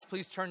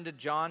please turn to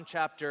John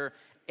chapter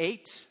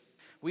 8.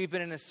 We've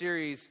been in a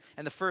series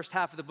in the first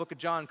half of the book of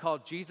John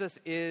called Jesus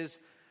is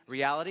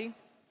Reality.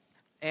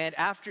 And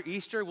after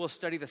Easter, we'll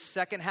study the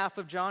second half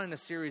of John in a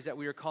series that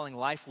we are calling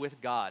Life with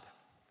God.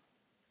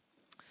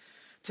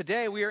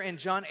 Today, we are in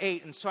John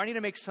 8, and so I need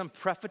to make some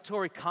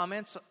prefatory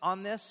comments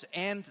on this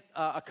and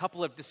a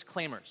couple of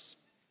disclaimers,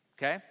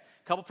 okay?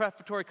 A couple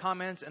prefatory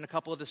comments and a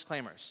couple of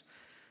disclaimers.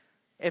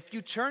 If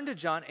you turn to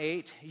John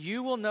 8,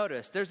 you will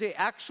notice there's a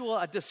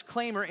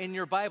disclaimer in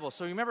your Bible.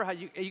 So remember how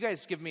you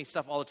guys give me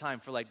stuff all the time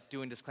for like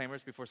doing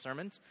disclaimers before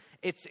sermons?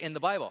 It's in the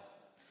Bible.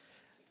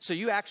 So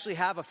you actually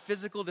have a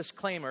physical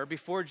disclaimer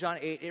before John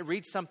 8. It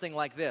reads something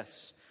like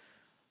this.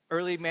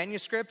 Early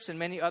manuscripts and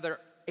many other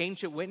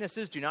ancient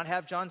witnesses do not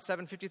have John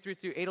 7:53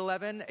 through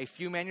 8:11. A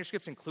few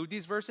manuscripts include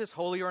these verses,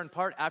 wholly or in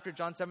part, after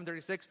John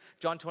 7:36,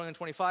 John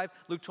 21:25,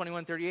 Luke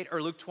 21:38,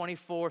 or Luke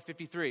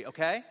 24:53,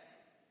 okay?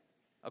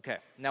 Okay,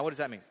 now what does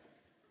that mean?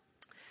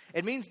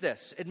 It means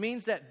this. It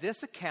means that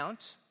this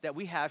account that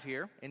we have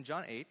here in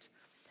John 8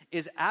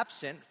 is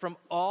absent from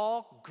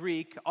all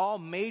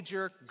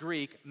major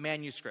Greek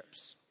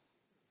manuscripts.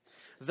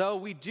 Though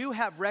we do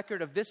have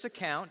record of this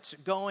account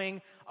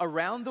going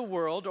around the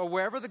world or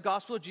wherever the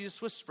gospel of Jesus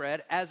was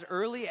spread as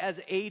early as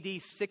AD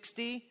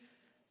 60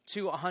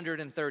 to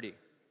 130.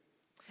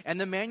 And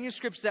the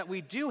manuscripts that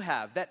we do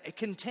have that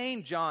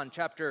contain John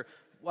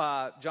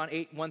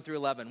 8, 1 through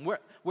 11,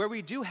 where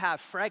we do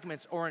have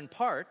fragments or in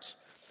part,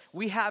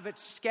 we have it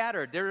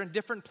scattered. They're in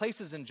different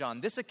places in John.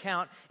 This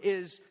account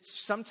is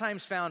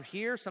sometimes found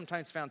here,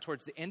 sometimes found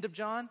towards the end of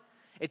John.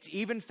 It's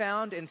even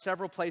found in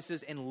several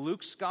places in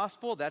Luke's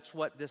gospel. That's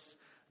what this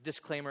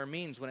disclaimer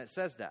means when it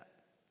says that.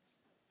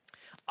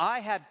 I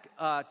had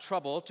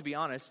trouble, to be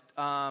honest,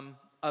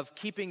 of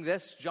keeping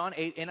this John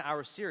 8 in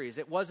our series.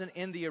 It wasn't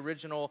in the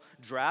original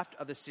draft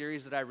of the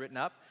series that I'd written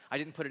up. I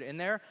didn't put it in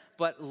there.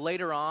 But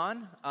later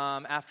on,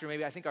 after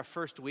maybe I think our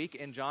first week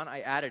in John,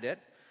 I added it.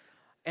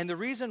 And the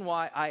reason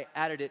why I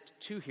added it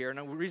to here, and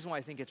the reason why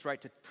I think it's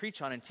right to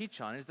preach on and teach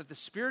on, is that the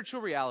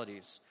spiritual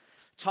realities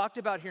talked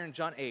about here in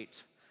John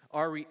 8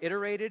 are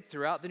reiterated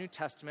throughout the New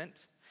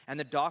Testament, and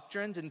the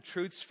doctrines and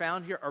truths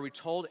found here are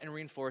retold and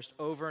reinforced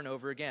over and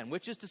over again.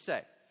 Which is to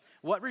say,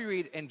 what we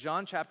read in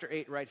John chapter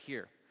 8 right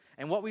here,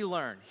 and what we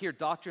learn here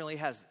doctrinally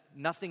has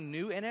nothing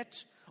new in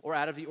it or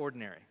out of the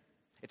ordinary.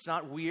 It's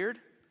not weird.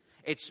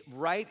 It's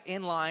right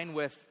in line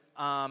with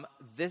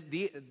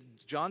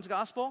John's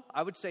gospel.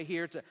 I would say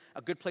here it's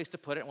a good place to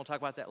put it, and we'll talk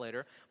about that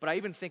later. But I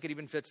even think it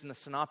even fits in the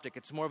synoptic.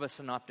 It's more of a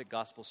synoptic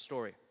gospel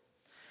story.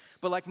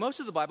 But like most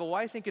of the Bible,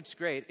 why I think it's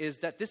great is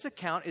that this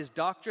account is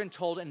doctrine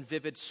told in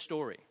vivid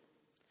story.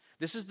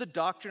 This is the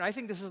doctrine, I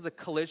think this is the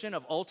collision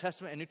of Old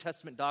Testament and New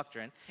Testament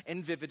doctrine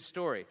in vivid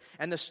story.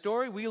 And the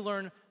story we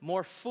learn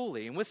more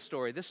fully, and this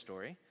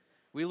story,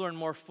 we learn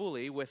more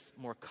fully with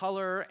more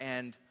color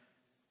and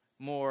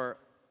more,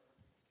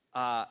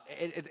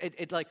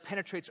 it like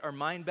penetrates our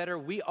mind better.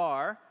 We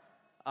are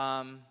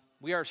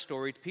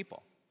storied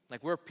people.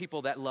 Like we're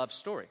people that love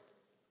story.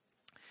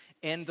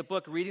 In the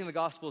book, Reading the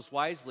Gospels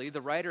Wisely,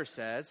 the writer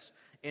says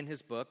in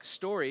his book,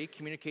 story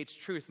communicates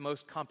truth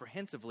most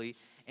comprehensively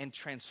and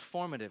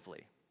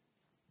transformatively.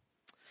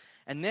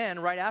 And then,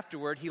 right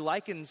afterward, he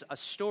likens a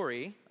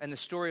story and the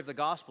story of the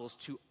Gospels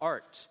to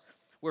art,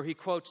 where he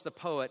quotes the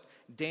poet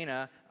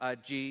Dana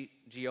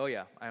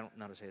Gioia. I don't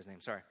know how to say his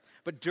name, sorry.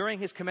 But during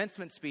his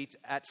commencement speech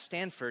at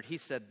Stanford, he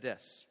said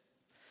this: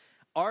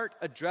 "Art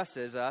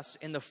addresses us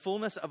in the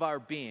fullness of our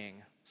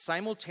being,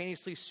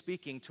 simultaneously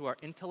speaking to our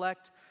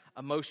intellect,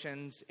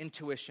 emotions,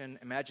 intuition,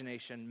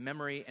 imagination,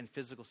 memory, and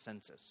physical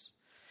senses.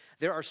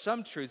 There are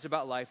some truths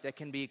about life that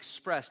can be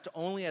expressed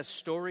only as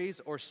stories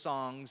or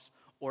songs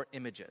or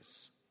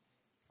images."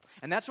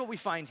 And that's what we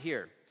find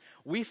here.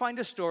 We find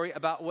a story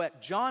about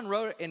what John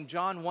wrote in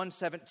John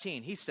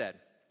 1:17. He said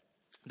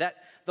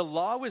that the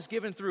law was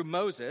given through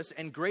Moses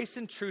and grace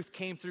and truth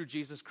came through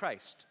Jesus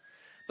Christ.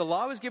 The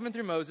law was given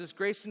through Moses,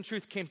 grace and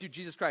truth came through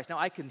Jesus Christ. Now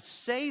I can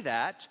say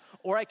that,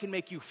 or I can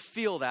make you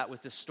feel that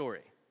with this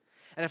story.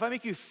 And if I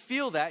make you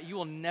feel that, you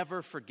will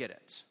never forget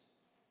it.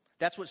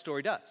 That's what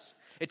story does.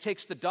 It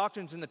takes the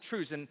doctrines and the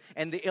truths and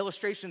the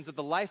illustrations of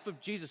the life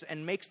of Jesus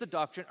and makes the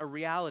doctrine a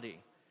reality.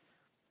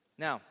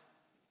 Now,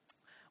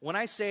 when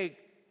I say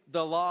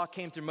the law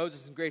came through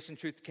Moses and grace and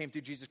truth came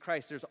through Jesus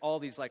Christ, there's all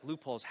these like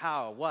loopholes.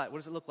 How? What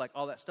does it look like?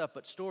 All that stuff.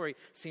 But story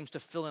seems to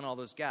fill in all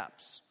those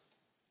gaps.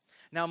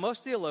 Now,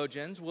 most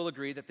theologians will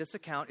agree that this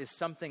account is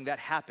something that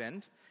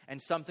happened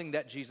and something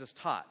that Jesus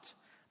taught.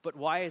 But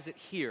why is it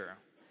here?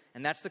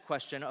 And that's the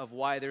question of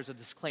why there's a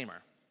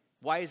disclaimer.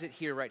 Why is it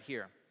here, right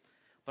here?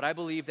 But I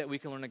believe that we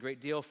can learn a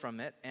great deal from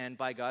it and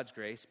by God's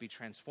grace be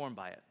transformed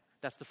by it.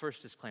 That's the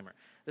first disclaimer.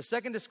 The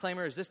second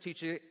disclaimer is this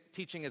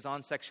teaching is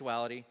on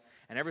sexuality.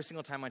 And every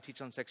single time I teach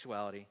on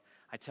sexuality,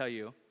 I tell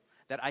you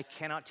that I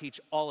cannot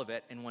teach all of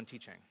it in one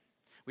teaching.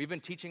 We've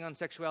been teaching on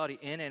sexuality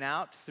in and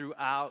out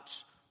throughout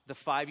the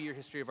 5-year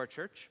history of our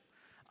church.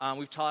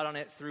 We've taught on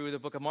it through the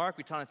book of Mark.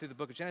 We've taught on it through the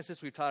book of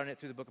Genesis. We've taught on it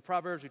through the book of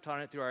Proverbs. We've taught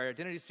on it through our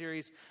identity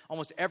series.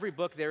 Almost every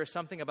book, there is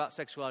something about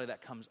sexuality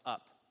that comes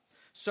up.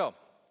 So,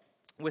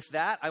 With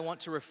that, I want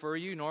to refer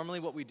you. Normally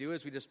what we do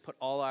is we just put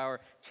all our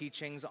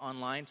teachings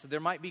online. So there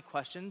might be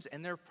questions,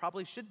 and there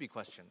probably should be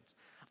questions.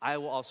 I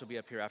will also be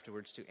up here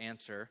afterwards to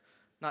answer.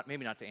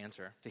 Maybe not to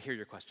answer, to hear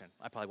your question.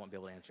 I probably won't be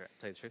able to answer it, to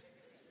tell you the truth.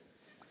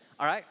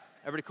 All right,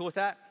 everybody cool with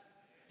that?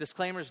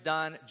 Disclaimer's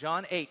done.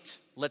 John 8,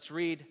 let's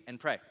read and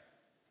pray.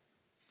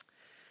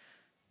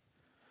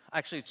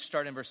 Actually,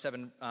 start in verse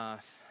 7,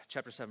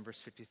 chapter 7,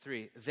 verse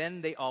 53.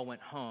 Then they all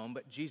went home,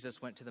 but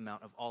Jesus went to the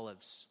Mount of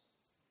Olives.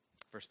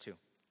 Verse 2.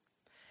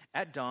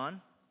 At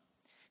dawn,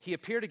 he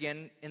appeared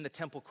again in the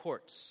temple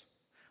courts,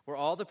 where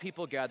all the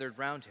people gathered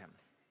round him.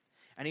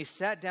 And he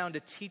sat down to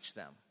teach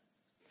them.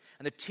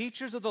 And the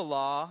teachers of the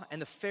law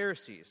and the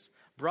Pharisees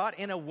brought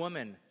in a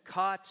woman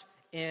caught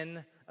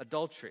in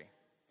adultery.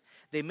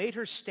 They made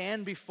her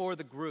stand before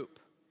the group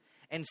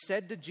and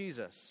said to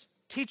Jesus,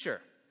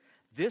 "Teacher,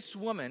 this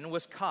woman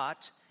was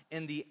caught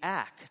in the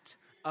act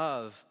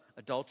of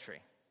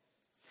adultery.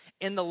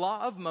 And the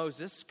law of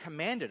Moses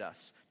commanded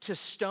us to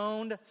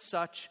stone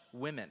such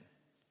women.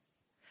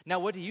 Now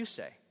what do you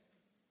say?"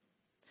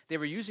 They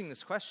were using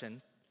this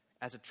question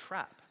as a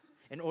trap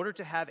in order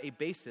to have a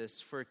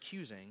basis for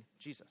accusing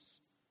Jesus.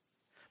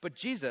 But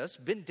Jesus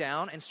bent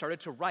down and started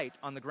to write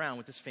on the ground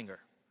with his finger.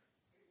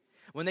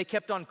 When they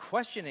kept on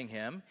questioning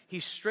him,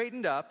 he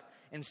straightened up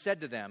and said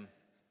to them,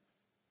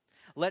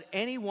 "Let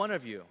any one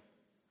of you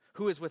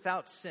who is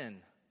without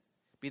sin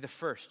be the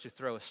first to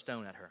throw a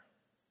stone at her."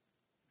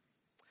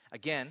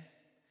 Again,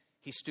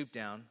 he stooped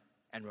down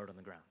and wrote on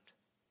the ground.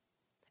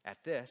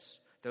 At this,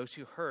 those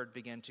who heard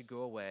began to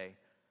go away,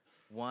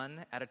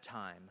 one at a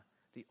time,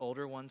 the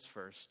older ones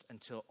first,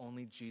 until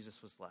only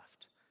Jesus was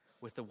left,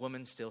 with the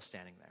woman still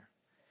standing there.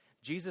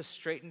 Jesus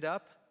straightened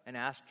up and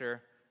asked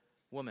her,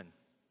 "Woman,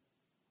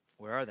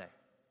 where are they?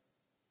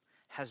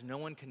 Has no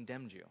one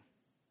condemned you?"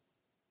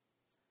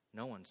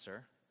 "No one,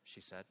 sir," she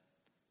said.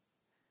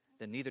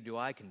 "Then neither do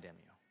I condemn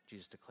you,"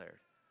 Jesus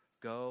declared.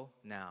 "Go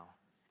now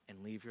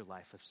and leave your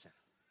life of sin."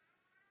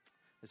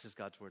 This is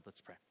God's word.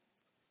 Let's pray.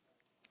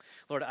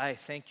 Lord, I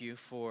thank you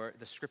for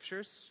the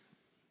scriptures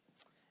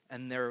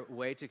and their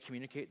way to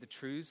communicate the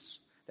truths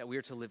that we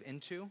are to live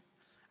into.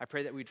 I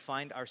pray that we'd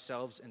find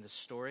ourselves in the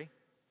story.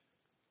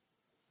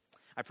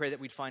 I pray that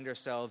we'd find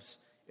ourselves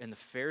in the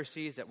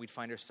Pharisees, that we'd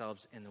find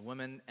ourselves in the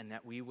women, and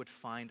that we would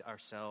find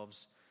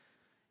ourselves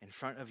in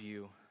front of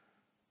you,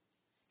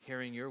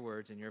 hearing your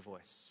words and your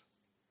voice.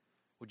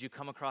 Would you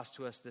come across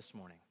to us this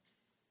morning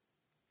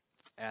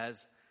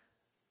as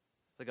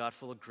the God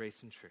full of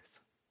grace and truth?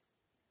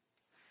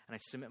 And I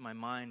submit my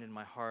mind and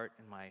my heart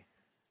and my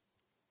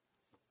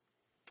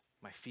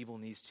feeble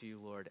knees to you,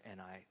 Lord,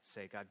 and I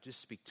say, God, just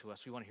speak to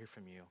us. We want to hear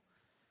from you.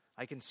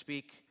 I can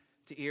speak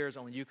to ears,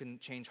 only you can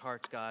change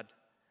hearts, God.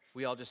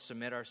 We all just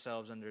submit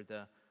ourselves under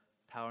the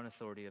power and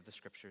authority of the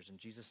scriptures. In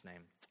Jesus'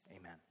 name,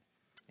 amen.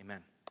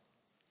 Amen.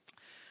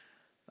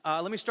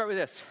 Let me start with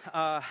this.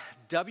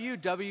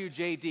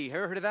 WWJD.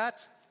 Ever heard of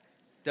that?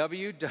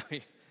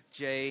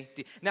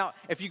 WWJD. Now,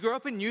 if you grew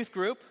up in youth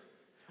group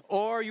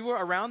or you were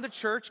around the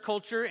church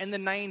culture in the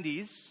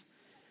 90s,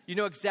 you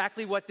know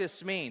exactly what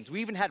this means.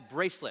 We even had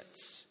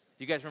bracelets.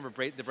 Do you guys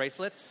remember the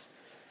bracelets?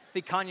 I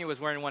think Kanye was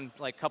wearing one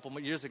like a couple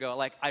years ago,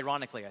 like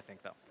ironically, I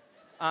think, though.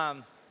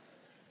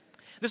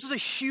 This was a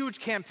huge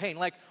campaign,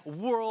 like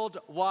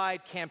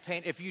worldwide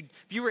campaign. If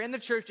you were in the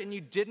church and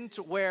you didn't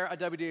wear a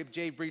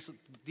WWJ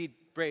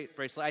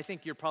bracelet, I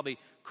think you're probably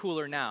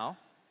cooler now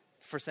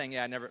for saying,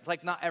 yeah, I never,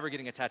 like not ever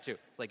getting a tattoo.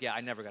 It's like, yeah,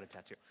 I never got a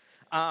tattoo.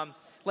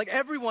 Like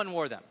everyone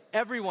wore them.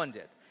 Everyone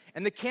did.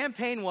 And the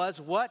campaign was,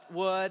 what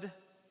would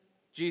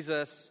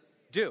Jesus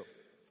do?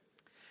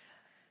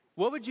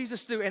 What would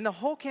Jesus do? And the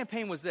whole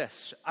campaign was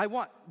this.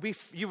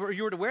 You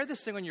were to wear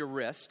this thing on your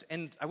wrist,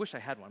 and I wish I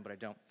had one, but I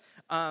don't.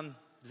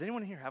 Does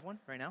anyone here have one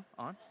right now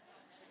on?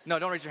 No,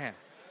 don't raise your hand.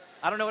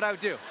 I don't know what I would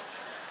do.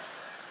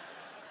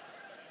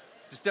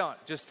 Just don't.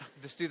 Just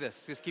do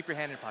this. Just keep your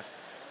hand in your pocket.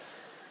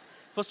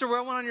 Supposed to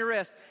wear one on your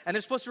wrist, and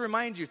they're supposed to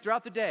remind you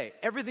throughout the day,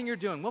 everything you're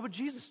doing. What would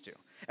Jesus do?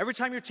 Every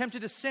time you're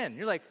tempted to sin,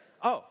 you're like,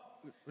 oh,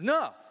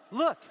 no,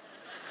 look.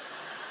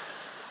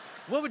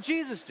 What would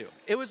Jesus do?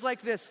 It was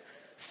like this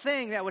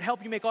thing that would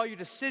help you make all your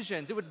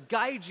decisions. It would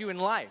guide you in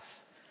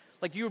life.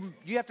 Like you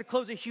have to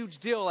close a huge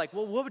deal. Like,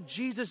 well, what would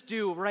Jesus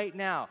do right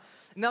now?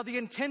 Now, the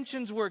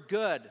intentions were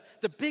good.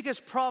 The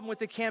biggest problem with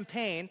the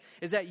campaign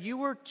is that you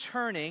were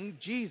turning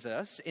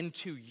Jesus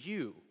into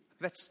you.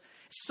 That's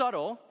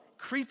subtle,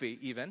 creepy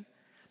even,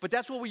 but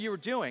that's what you were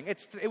doing.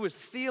 It was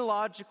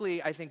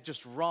theologically, I think,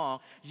 just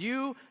wrong.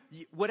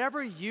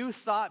 Whatever you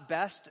thought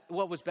best,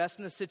 what was best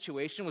in the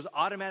situation, was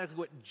automatically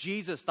what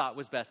Jesus thought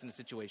was best in the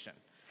situation.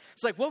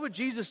 It's like, what would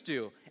Jesus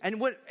do? And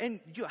what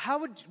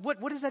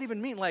does that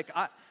even mean?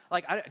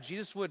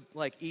 Jesus would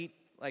like eat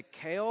like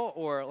kale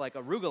or like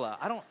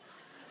arugula.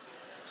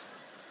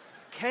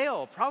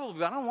 Kale, probably,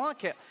 but I don't want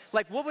kale.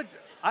 Like,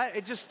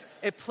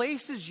 it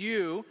places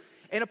you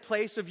in a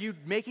place of you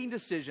making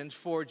decisions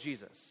for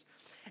Jesus.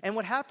 And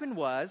what happened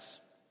was,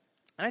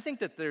 and I think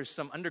that there's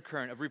some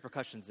undercurrent of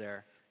repercussions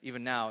there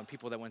even now, and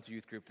people that went through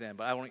youth group then,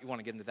 but I don't want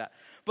to get into that.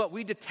 But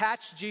we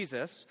detached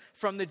Jesus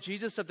from the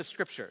Jesus of the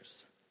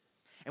Scriptures.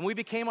 And we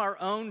became our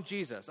own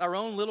Jesus, our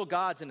own little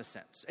gods in a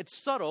sense. It's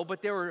subtle,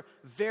 but there were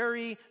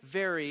very,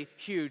 very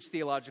huge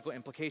theological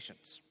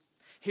implications.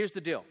 Here's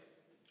the deal.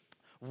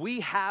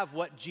 We have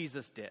what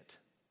Jesus did.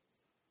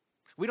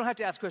 We don't have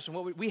to ask a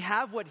question. We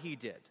have what he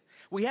did.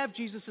 We have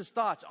Jesus'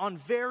 thoughts on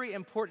very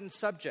important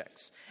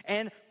subjects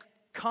and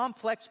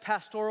complex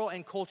pastoral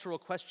and cultural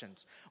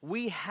questions.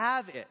 We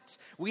have it.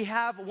 We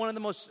have one of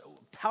the most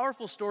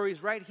powerful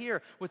stories right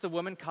here with the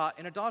woman caught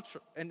in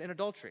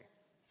adultery.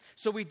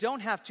 So we don't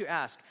have to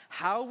ask,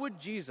 how would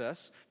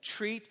Jesus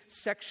treat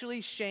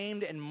sexually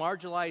shamed and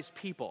marginalized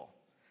people?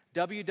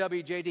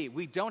 WWJD.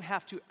 We don't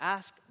have to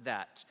ask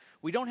that.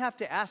 We don't have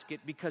to ask it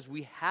because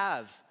we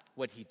have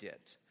what he did.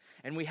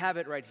 And we have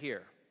it right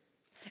here.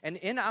 And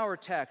in our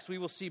text, we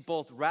will see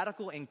both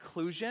radical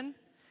inclusion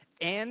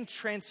and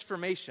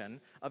transformation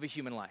of a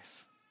human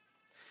life.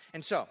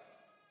 And so,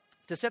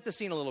 to set the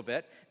scene a little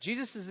bit,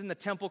 Jesus is in the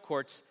temple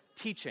courts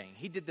teaching.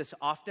 He did this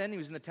often. He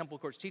was in the temple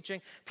courts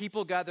teaching.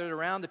 People gathered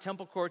around. The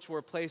temple courts were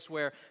a place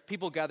where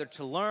people gathered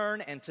to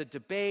learn and to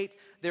debate.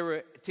 They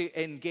were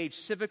to engage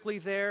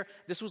civically there.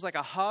 This was like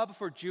a hub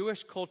for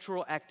Jewish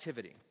cultural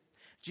activity.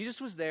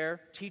 Jesus was there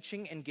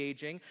teaching,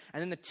 engaging,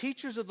 and then the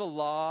teachers of the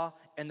law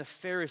and the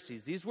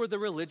Pharisees, these were the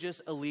religious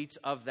elites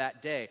of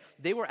that day.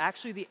 They were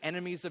actually the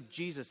enemies of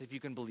Jesus, if you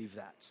can believe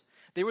that.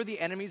 They were the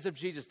enemies of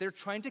Jesus. They're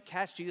trying to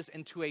catch Jesus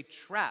into a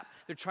trap.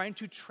 They're trying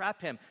to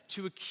trap him,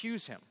 to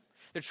accuse him.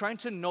 They're trying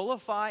to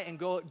nullify and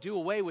do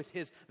away with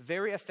his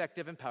very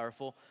effective and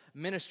powerful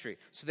ministry.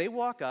 So they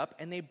walk up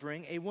and they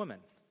bring a woman.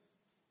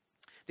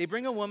 They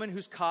bring a woman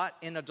who's caught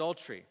in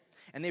adultery.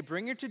 And they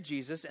bring her to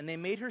Jesus, and they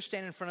made her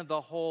stand in front of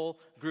the whole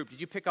group. Did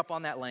you pick up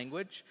on that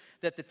language?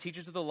 That the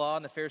teachers of the law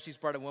and the Pharisees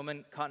brought a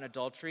woman caught in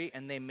adultery,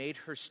 and they made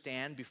her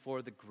stand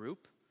before the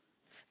group.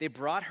 They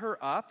brought her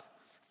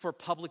up for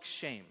public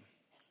shame.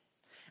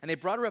 And they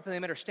brought her up, and they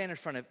made her stand in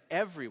front of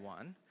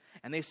everyone.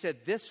 And they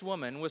said, this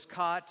woman was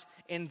caught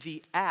in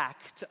the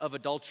act of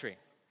adultery.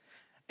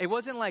 It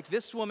wasn't like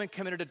this woman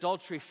committed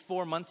adultery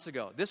 4 months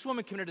ago. This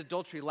woman committed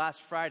adultery last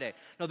Friday.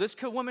 No, this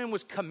woman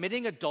was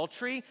committing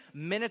adultery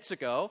minutes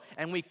ago,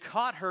 and we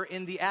caught her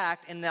in the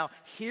act, and now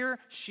here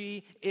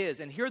she is.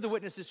 And here are the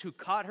witnesses who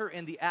caught her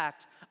in the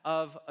act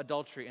of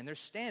adultery, and they're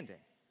standing.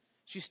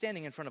 She's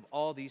standing in front of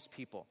all these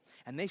people.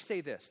 And they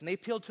say this, and they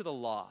appeal to the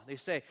law. They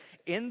say,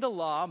 in the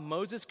law,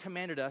 Moses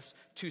commanded us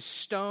to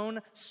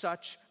stone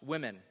such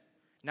women.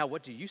 Now,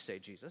 what do you say,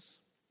 Jesus?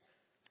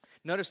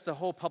 Notice the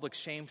whole public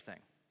shame thing.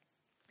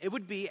 It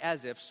would be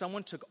as if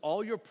someone took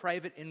all your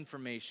private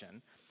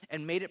information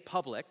and made it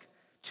public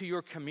to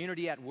your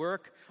community at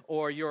work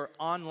or your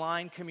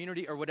online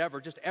community or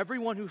whatever. Just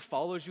everyone who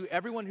follows you,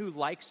 everyone who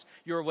likes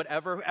your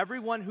whatever,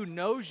 everyone who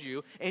knows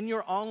you in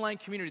your online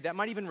community that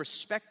might even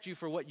respect you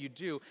for what you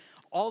do,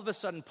 all of a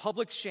sudden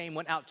public shame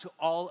went out to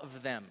all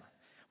of them.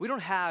 We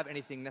don't have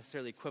anything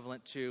necessarily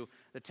equivalent to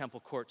the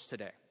temple courts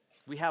today.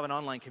 We have an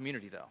online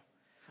community though,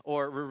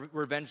 or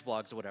revenge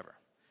blogs or whatever.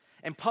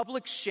 And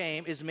public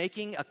shame is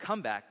making a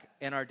comeback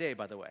in our day,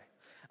 by the way.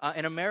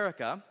 In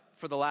America,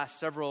 for the last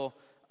several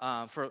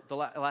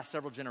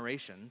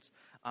generations,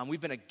 we've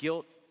been a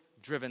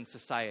guilt-driven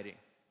society.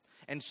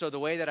 And so the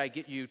way that I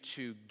get you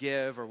to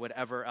give or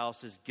whatever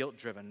else is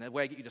guilt-driven. The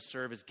way I get you to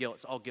serve is guilt.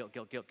 It's all guilt,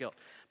 guilt, guilt, guilt.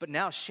 But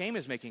now shame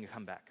is making a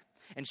comeback.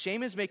 And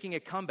shame is making a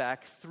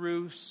comeback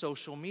through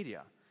social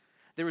media.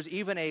 There was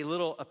even a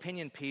little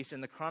opinion piece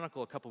in the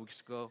Chronicle a couple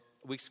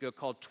weeks ago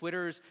called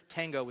Twitter's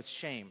Tango with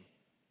Shame.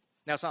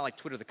 Now, it's not like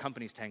Twitter, the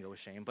company's tango with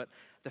shame, but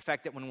the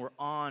fact that when we're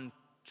on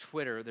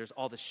Twitter, there's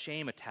all the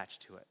shame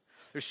attached to it.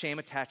 There's shame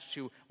attached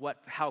to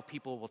how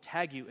people will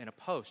tag you in a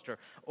post,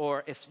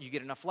 or if you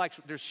get enough likes.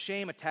 There's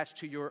shame attached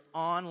to your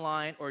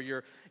online or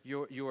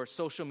your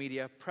social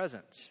media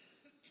presence.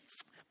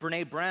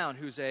 Brene Brown,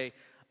 who's a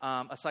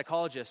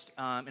psychologist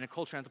and a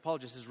cultural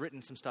anthropologist, has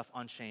written some stuff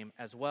on shame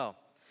as well.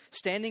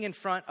 Standing in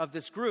front of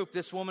this group,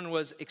 this woman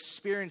was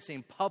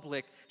experiencing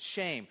public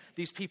shame.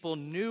 These people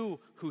knew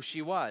who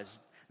she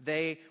was.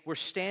 They were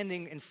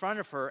standing in front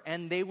of her,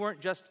 and they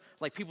weren't just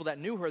like people that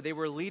knew her, they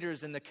were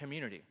leaders in the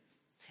community.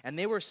 And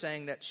they were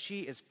saying that she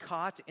is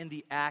caught in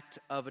the act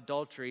of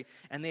adultery,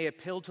 and they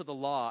appealed to the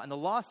law. And the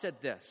law said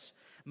this,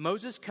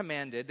 Moses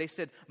commanded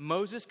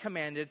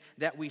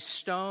that we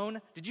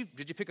stone. Did you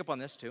pick up on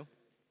this too?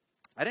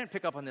 I didn't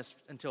pick up on this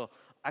until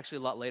actually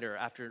a lot later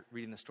after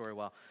reading the story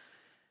well.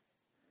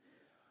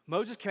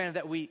 Moses commanded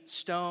that we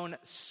stone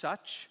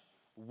such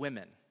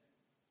women.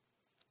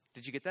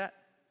 Did you get that?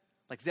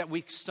 Like that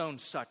we stone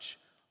such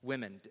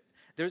women.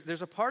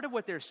 There's a part of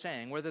what they're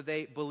saying, whether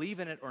they believe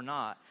in it or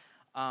not,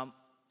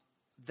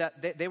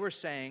 that they were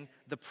saying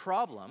the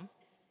problem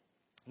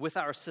with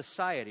our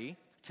society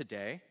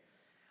today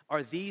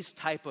are these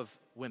type of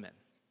women.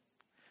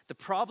 The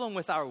problem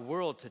with our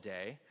world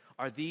today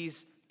are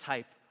these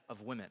type of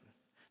women.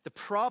 The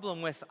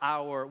problem with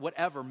our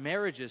whatever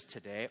marriages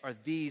today are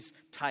these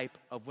type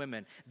of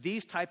women,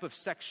 these type of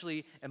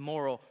sexually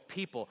immoral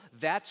people.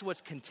 That's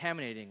what's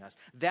contaminating us.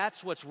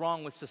 That's what's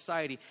wrong with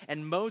society.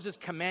 And Moses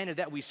commanded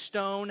that we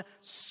stone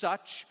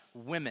such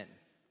women.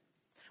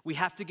 We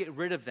have to get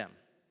rid of them.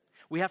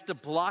 We have to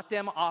blot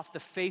them off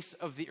the face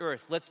of the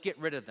earth. Let's get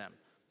rid of them.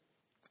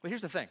 But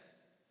here's the thing.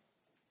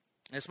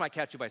 This might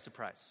catch you by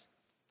surprise.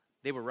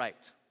 They were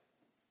right.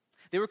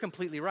 They were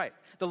completely right.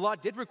 The law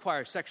did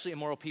require sexually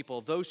immoral people,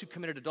 those who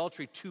committed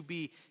adultery, to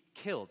be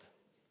killed.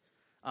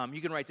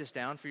 You can write this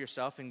down for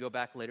yourself and go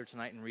back later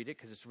tonight and read it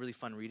because it's really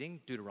fun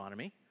reading.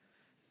 Deuteronomy.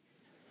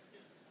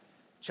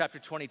 Chapter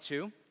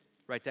 22.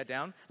 Write that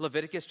down.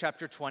 Leviticus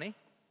chapter 20.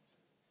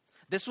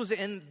 This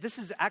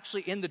is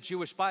actually in the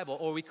Jewish Bible,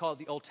 or we call it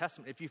the Old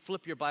Testament. If you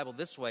flip your Bible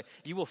this way,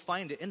 you will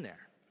find it in there.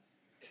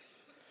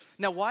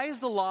 Now, why is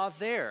the law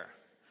there?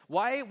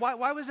 Why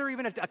was there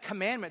even a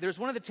commandment? There's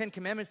one of the 10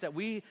 commandments that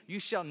you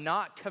shall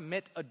not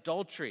commit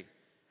adultery.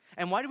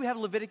 And why do we have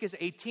Leviticus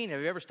 18?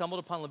 Have you ever stumbled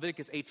upon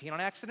Leviticus 18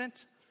 on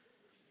accident?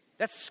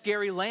 That's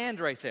scary land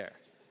right there.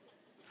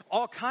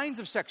 All kinds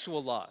of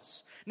sexual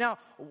laws. Now,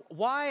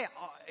 why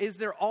is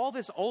there all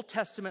this Old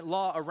Testament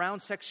law around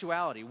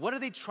sexuality? What are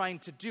they trying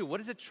to do?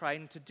 What is it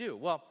trying to do?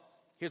 Well,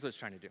 here's what it's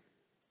trying to do.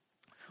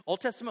 Old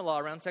Testament law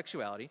around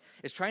sexuality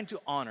is trying to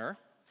honor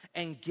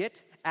and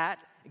get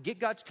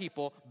God's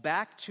people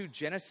back to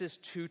Genesis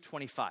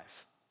 2:25.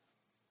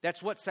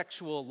 That's what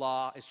sexual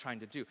law is trying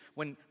to do.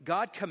 When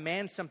God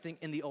commands something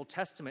in the Old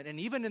Testament, and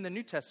even in the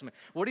New Testament,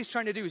 what he's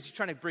trying to do is he's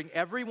trying to bring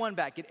everyone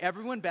back, get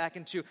everyone back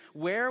into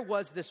where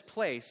was this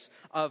place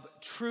of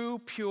true,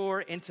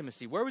 pure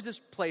intimacy? Where was this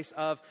place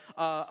of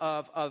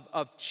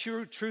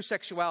true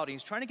sexuality?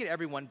 He's trying to get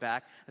everyone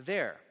back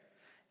there.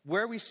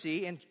 Where we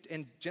see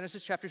in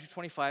Genesis chapter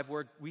 2:25,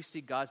 where we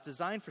see God's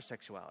design for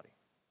sexuality.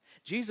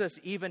 Jesus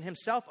even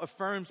himself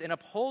affirms and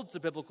upholds the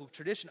biblical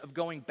tradition of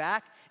going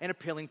back and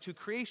appealing to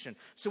creation.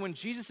 So when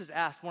Jesus is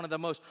asked one of the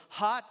most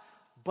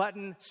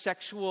hot-button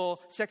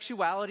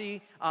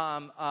sexuality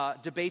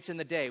debates in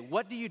the day,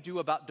 what do you do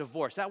about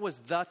divorce? That was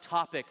the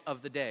topic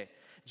of the day.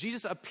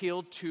 Jesus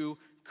appealed to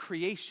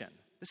creation.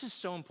 This is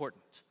so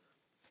important.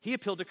 He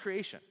appealed to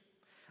creation.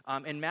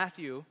 In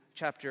Matthew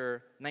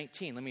chapter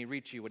 19, let me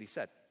read to you what he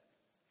said.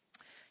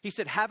 He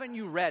said, haven't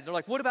you read? They're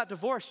like, what about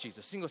divorce,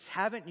 Jesus? And he goes,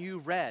 haven't you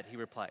read? He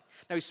replied.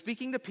 Now he's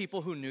speaking to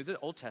people who knew the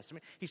Old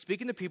Testament. He's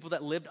speaking to people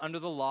that lived under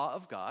the law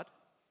of God.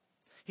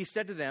 He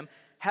said to them,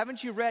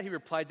 haven't you read, he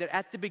replied, that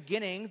at the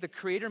beginning the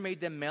Creator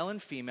made them male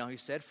and female. He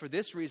said, for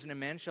this reason a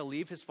man shall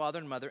leave his father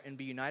and mother and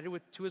be united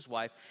to his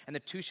wife, and the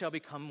two shall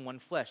become one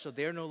flesh. So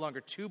they are no longer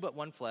two but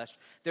one flesh.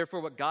 Therefore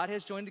what God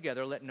has joined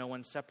together, let no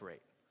one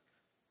separate.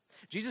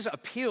 Jesus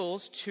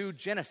appeals to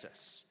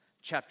Genesis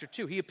chapter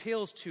 2. He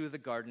appeals to the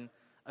Garden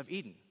of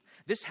Eden.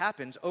 This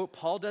happens.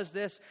 Paul does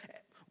this.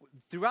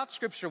 Throughout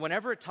Scripture,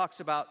 whenever it talks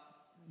about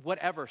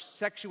whatever,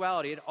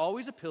 sexuality, it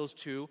always appeals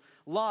to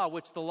law,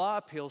 which the law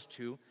appeals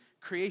to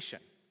creation.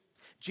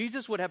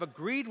 Jesus would have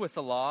agreed with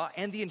the law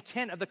and the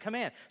intent of the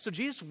command. So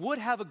Jesus would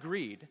have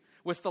agreed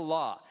with the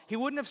law. He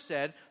wouldn't have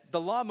said,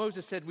 the law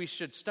Moses said we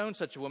should stone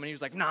such a woman. He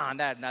was like, nah,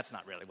 that's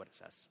not really what it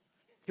says.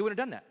 He wouldn't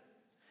have done that.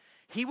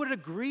 He would have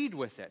agreed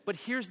with it. But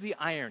here's the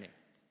irony.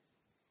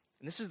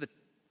 And this is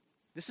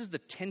the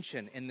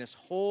tension in this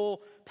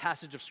whole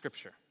passage of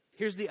Scripture.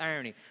 Here's the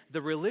irony.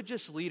 The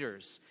religious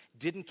leaders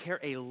didn't care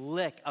a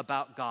lick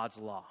about God's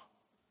law.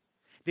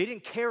 They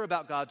didn't care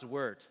about God's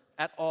word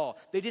at all.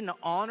 They didn't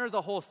honor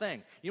the whole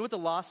thing. You know what the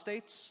law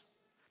states?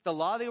 The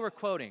law they were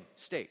quoting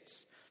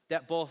states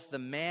that both the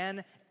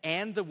man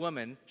and the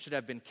woman should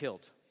have been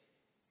killed.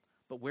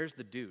 But where's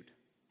the dude?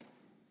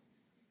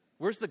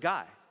 Where's the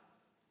guy?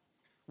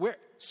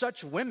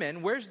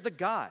 Where's the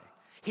guy?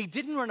 He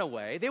didn't run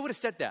away. They would have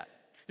said that.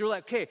 They were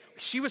like, okay,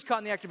 she was caught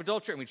in the act of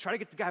adultery, and we try to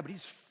get the guy, but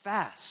he's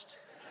fast.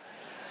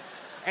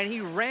 And he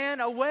ran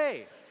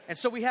away. And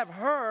so we have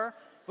her,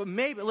 but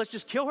maybe let's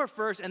just kill her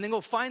first and then go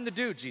find the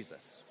dude,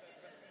 Jesus.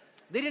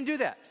 They didn't do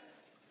that.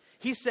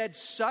 He said,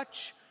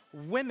 such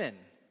women.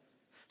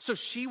 So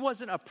she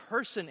wasn't a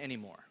person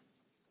anymore.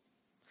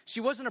 She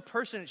wasn't a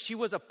person. She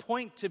was a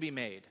point to be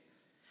made.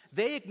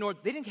 They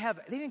didn't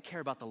care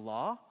about the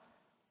law.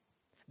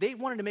 They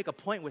wanted to make a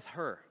point with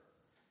her.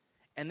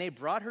 And they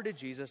brought her to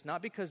Jesus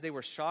not because they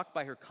were shocked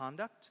by her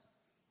conduct,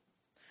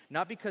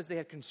 not because they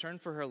had concern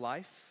for her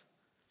life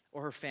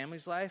or her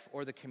family's life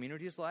or the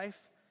community's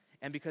life,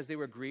 and because they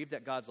were grieved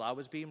that God's law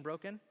was being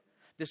broken.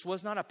 This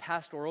was not a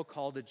pastoral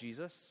call to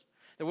Jesus.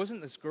 There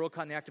wasn't this girl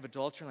caught in the act of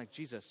adultery like,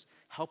 Jesus,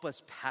 help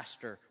us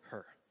pastor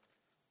her.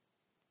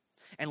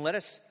 And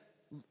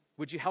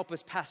would you help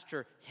us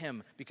pastor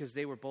him? Because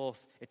they were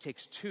both, it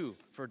takes two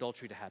for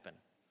adultery to happen.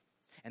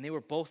 And they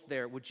were both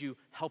there. Would you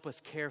help us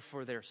care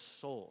for their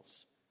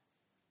souls?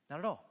 Not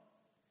at all.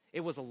 It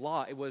was a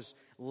law. It was,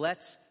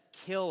 let's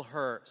kill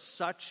her,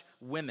 such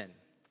women.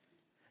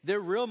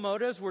 Their real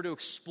motives were to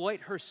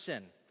exploit her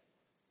sin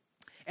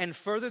and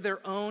further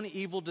their own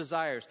evil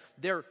desires.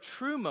 Their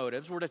true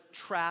motives were to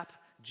trap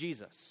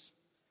Jesus.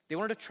 They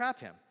wanted to trap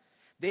him.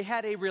 They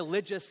had a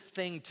religious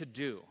thing to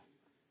do.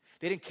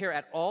 They didn't care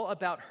at all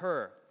about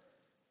her.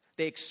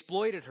 They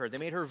exploited her. They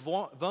made her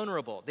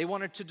vulnerable. They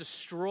wanted to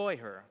destroy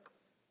her.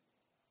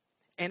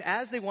 And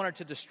as they wanted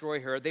to destroy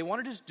her, they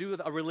wanted to do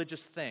a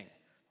religious thing.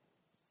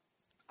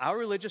 Our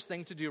religious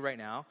thing to do right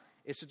now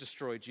is to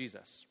destroy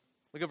Jesus.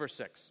 Look at verse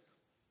 6.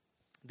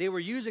 They were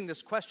using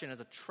this question as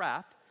a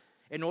trap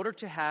in order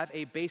to have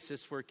a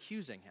basis for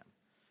accusing him.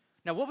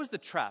 Now, what was the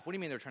trap? What do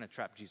you mean they were trying to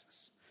trap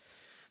Jesus?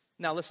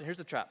 Now, listen, here's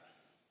the trap.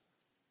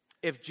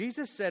 If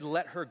Jesus said,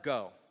 let her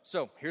go.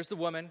 So, here's the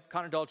woman,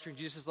 caught in adultery.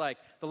 Jesus is like,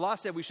 the law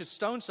said we should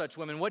stone such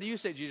women. What do you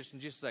say, Jesus?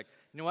 And Jesus is like,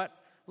 you know what?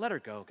 Let her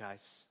go,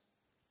 guys.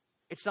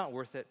 It's not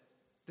worth it.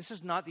 This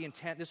is not the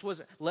intent. This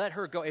wasn't, let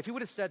her go. If he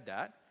would have said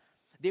that,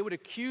 they would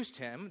have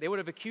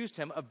accused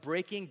him of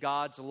breaking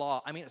God's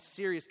law. I mean, a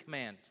serious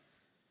command.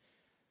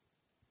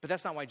 But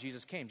that's not why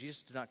Jesus came.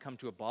 Jesus did not come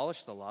to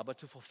abolish the law, but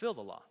to fulfill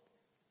the law.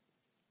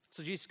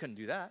 So Jesus couldn't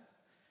do that.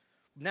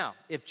 Now,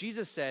 if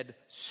Jesus said,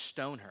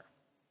 stone her,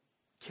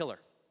 kill her,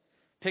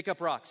 pick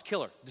up rocks,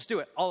 kill her, just do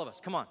it, all of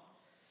us, come on.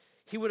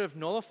 He would have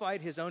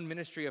nullified his own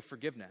ministry of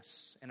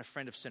forgiveness and a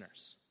friend of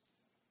sinners.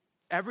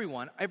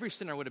 Every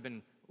sinner would have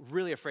been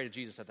really afraid of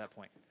Jesus at that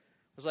point.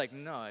 It was like,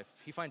 no, if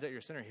he finds out you're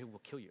a sinner, he will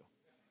kill you.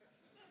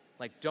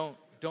 Like, don't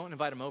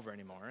invite him over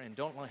anymore and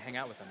don't hang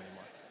out with him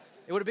anymore.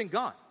 It would have been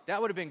gone.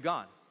 That would have been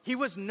gone. He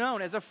was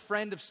known as a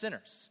friend of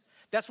sinners.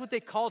 That's what they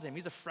called him.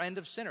 He's a friend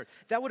of sinners.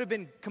 That would have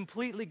been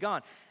completely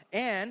gone.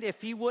 And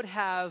if he would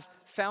have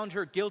found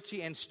her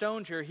guilty and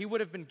stoned her, he would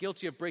have been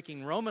guilty of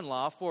breaking Roman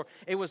law, for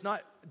it was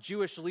not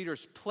Jewish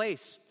leaders'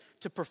 place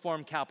to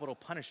perform capital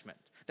punishment.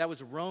 That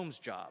was Rome's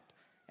job,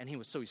 and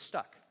he's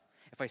stuck.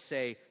 If I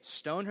say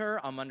stone her,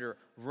 I'm under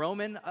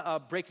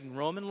breaking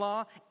Roman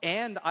law,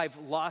 and I've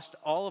lost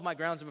all of my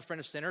grounds of a friend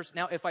of sinners.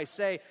 Now, if I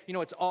say,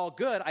 it's all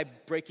good, I'm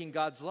breaking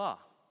God's law.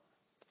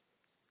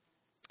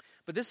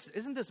 But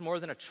isn't this more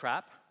than a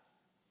trap?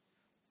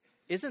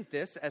 Isn't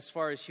this, as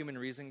far as human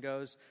reason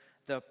goes,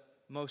 the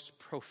most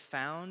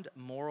profound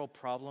moral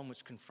problem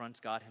which confronts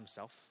God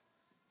himself?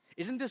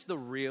 Isn't this the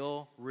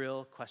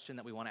real question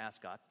that we want to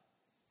ask God?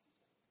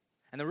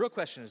 And the real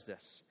question is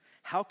this: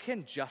 how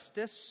can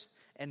justice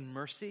and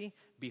mercy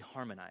be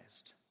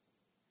harmonized?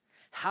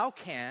 How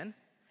can,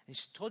 and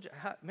she told you,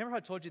 remember how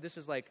I told you this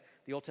is like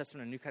the Old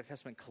Testament and New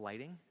Testament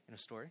colliding in a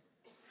story?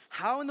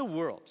 How in the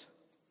world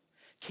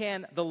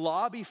can the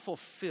law be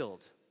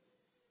fulfilled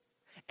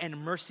and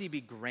mercy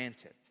be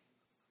granted?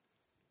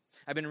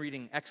 I've been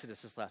reading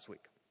Exodus this last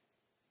week.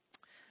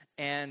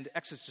 And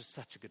Exodus is just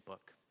such a good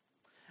book.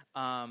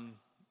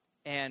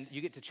 And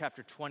you get to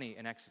chapter 20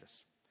 in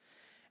Exodus.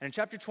 And in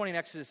chapter 20 in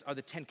Exodus are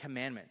the 10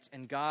 Commandments.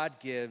 And God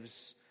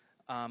gives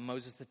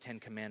Moses the 10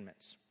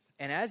 Commandments.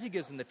 And as he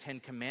gives him the 10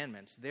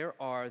 Commandments, there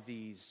are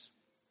these,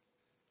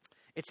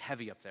 it's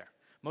heavy up there.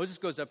 Moses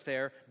goes up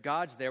there,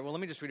 God's there. Well, let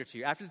me just read it to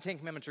you. After the 10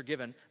 Commandments are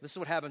given, this is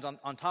what happens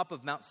on top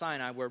of Mount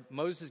Sinai where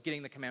Moses is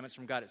getting the commandments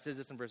from God. It says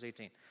this in verse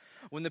 18.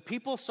 When the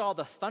people saw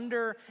the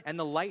thunder and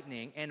the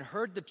lightning and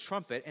heard the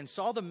trumpet and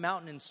saw the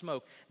mountain in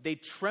smoke, they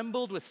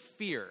trembled with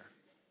fear.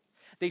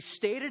 They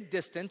stayed at a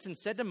distance and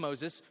said to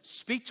Moses,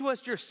 "Speak to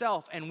us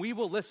yourself and we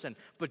will listen,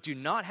 but do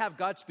not have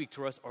God speak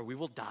to us or we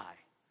will die."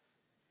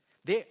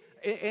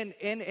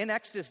 In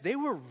Exodus, they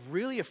were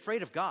really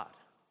afraid of God.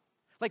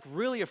 Like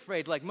really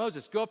afraid, like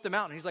Moses, go up the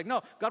mountain. He's like,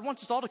 no, God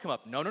wants us all to come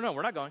up. No,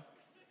 we're not going.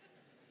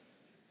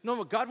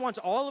 No, God wants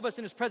all of us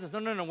in his presence.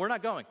 No, we're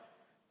not going.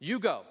 You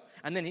go.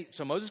 And then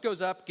so Moses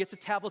goes up, gets the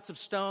tablets of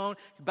stone,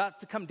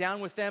 about to come down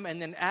with them.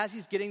 And then as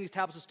he's getting these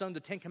tablets of stone, the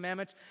 10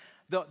 Commandments,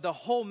 the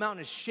whole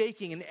mountain is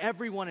shaking and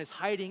everyone is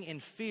hiding in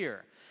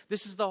fear.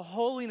 This is the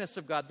holiness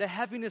of God, the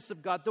heaviness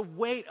of God, the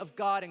weight of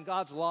God and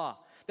God's law.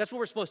 That's what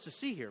we're supposed to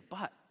see here.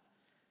 But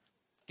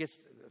it gets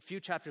a few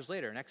chapters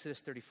later in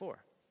Exodus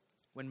 34.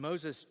 When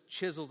Moses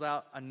chisels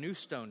out a new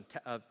stone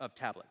of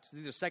tablets.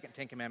 These are second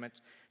 10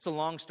 Commandments. It's a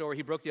long story.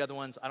 He broke the other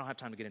ones. I don't have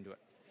time to get into it,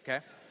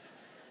 okay?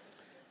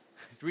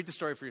 Read the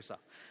story for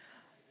yourself.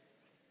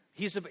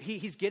 He's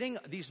getting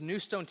these new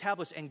stone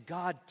tablets, and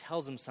God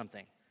tells him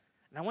something.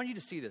 And I want you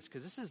to see this,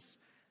 because this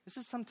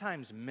is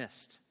sometimes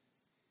missed.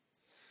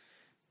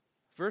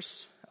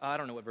 I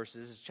don't know what verse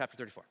it is. It's chapter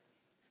 34.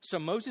 So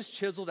Moses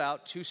chiseled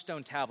out 2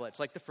 stone tablets,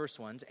 like the first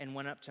ones, and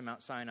went up to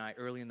Mount Sinai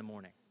early in the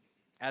morning,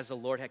 as the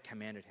Lord had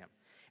commanded him.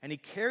 And he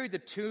carried the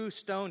 2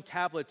 stone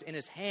tablets in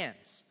his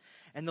hands.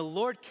 And the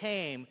Lord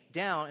came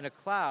down in a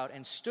cloud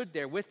and stood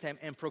there with him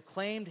and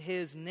proclaimed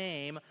his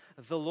name,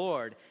 the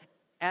Lord.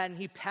 And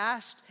he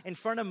passed in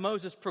front of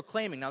Moses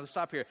proclaiming. Now let's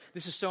stop here.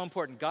 This is so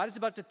important. God is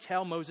about to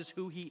tell Moses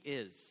who he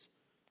is.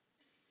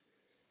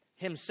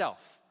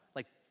 Himself.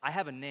 Like, I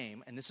have a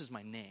name and this is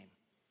my name.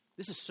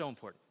 This is so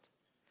important.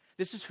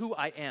 This is who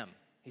I am.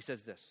 He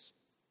says this.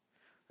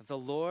 The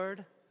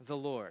Lord,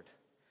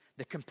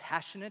 the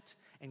compassionate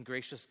and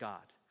gracious God,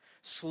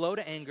 slow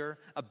to anger,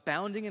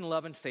 abounding in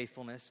love and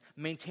faithfulness,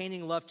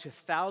 maintaining love to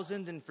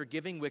thousands and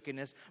forgiving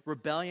wickedness,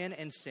 rebellion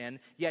and sin,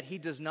 yet he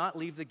does not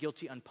leave the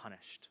guilty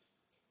unpunished.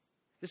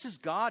 This is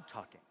God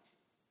talking.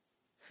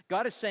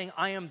 God is saying,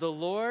 I am the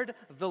Lord,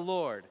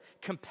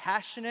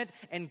 compassionate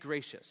and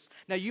gracious.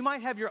 Now, you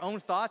might have your own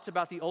thoughts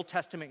about the Old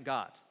Testament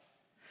God.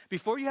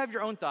 Before you have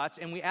your own thoughts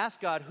and we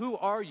ask God, who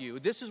are you?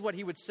 This is what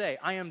he would say.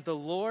 I am the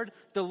Lord,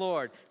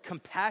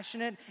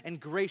 compassionate and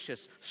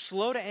gracious,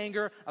 slow to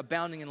anger,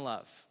 abounding in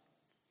love.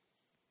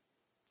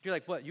 You're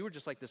like, what? You were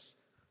just like this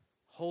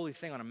holy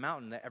thing on a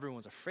mountain that everyone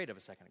was afraid of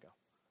a second ago.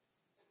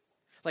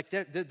 Like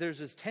there's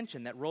this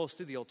tension that rolls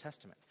through the Old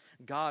Testament.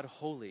 God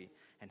holy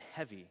and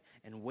heavy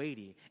and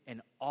weighty and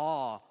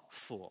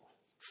awful,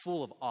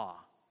 full of awe,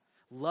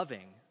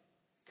 loving,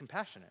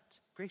 compassionate,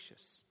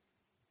 gracious.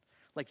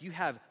 Like you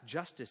have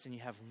justice and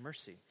you have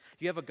mercy.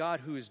 You have a God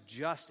who is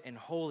just and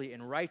holy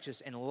and righteous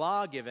and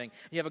law-giving.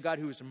 You have a God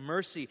who is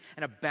mercy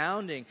and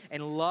abounding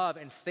in love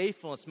and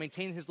faithfulness,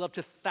 maintaining his love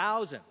to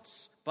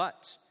thousands.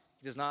 But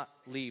he does not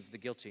leave the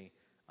guilty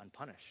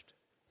unpunished.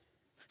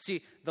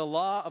 See, the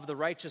law of the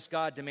righteous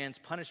God demands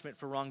punishment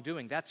for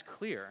wrongdoing. That's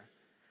clear.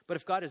 But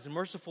if God is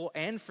merciful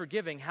and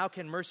forgiving, how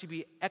can mercy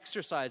be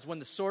exercised when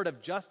the sword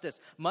of justice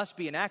must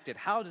be enacted?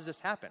 How does this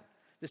happen?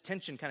 This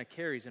tension kind of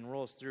carries and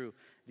rolls through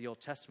the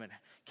Old Testament.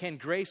 Can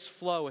grace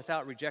flow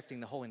without rejecting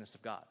the holiness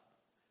of God?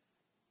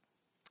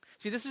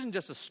 See, this isn't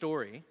just a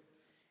story.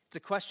 It's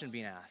a question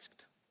being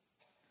asked.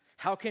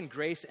 How can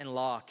grace and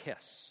law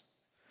kiss?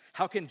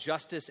 How can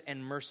justice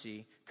and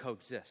mercy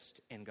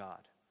coexist in God?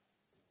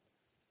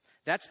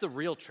 That's the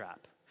real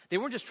trap. They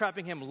weren't just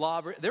trapping him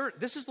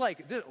this is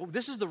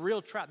the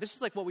real trap. This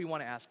is like what we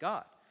want to ask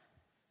God.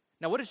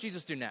 Now, what does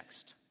Jesus do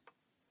next?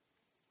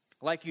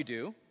 Like you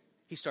do,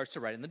 he starts to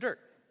write in the dirt.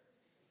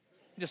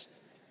 He just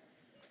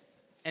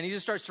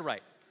starts to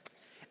write.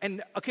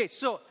 And okay,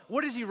 so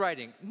what is he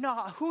writing? No,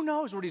 who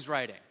knows what he's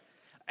writing?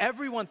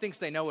 Everyone thinks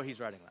they know what he's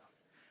writing though.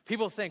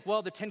 People think,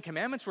 well, the 10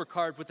 Commandments were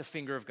carved with the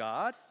finger of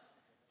God.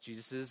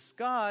 Jesus is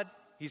God.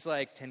 He's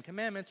like, 10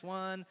 Commandments,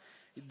 1.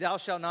 Thou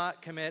shalt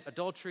not commit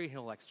adultery.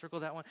 He'll like circle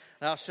that one.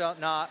 Thou shalt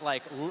not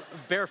like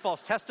bear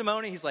false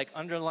testimony. He's like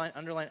underline,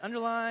 underline,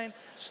 underline,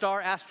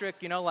 star,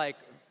 asterisk, like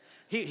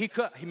he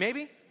could,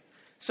 maybe.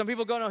 Some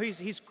people go, no,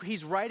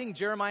 he's writing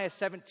Jeremiah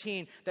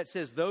 17 that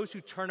says, those who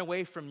turn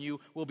away from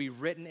you will be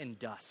written in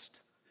dust.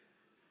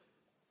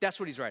 That's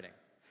what he's writing.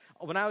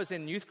 When I was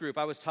in youth group,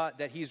 I was taught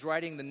that he's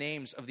writing the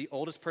names of the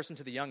oldest person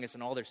to the youngest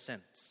and all their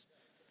sins.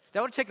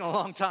 That would have taken a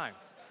long time.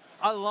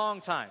 A long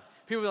time.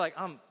 People were like,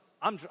 I'm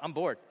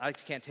bored. I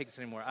can't take this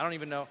anymore. I don't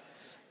even know.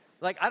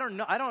 Like,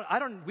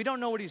 we don't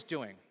know what he's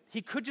doing.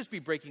 He could just be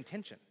breaking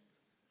tension.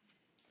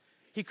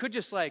 He could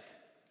just like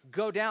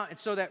go down, and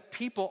so that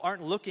people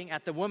aren't looking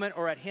at the woman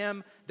or at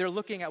him, they're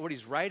looking at what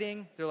he's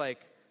writing. They're like,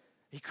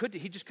 he could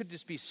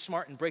just be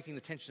smart and breaking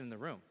the tension in the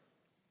room.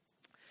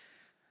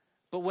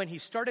 But when he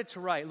started to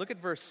write, look at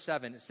verse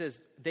 7. It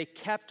says, they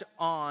kept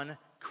on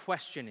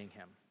questioning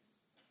him.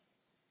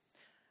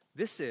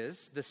 This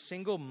is the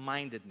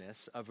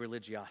single-mindedness of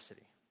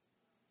religiosity.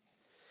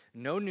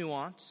 No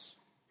nuance,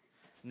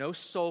 no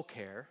soul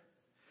care,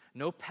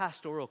 no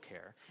pastoral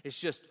care. It's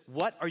just,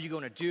 what are you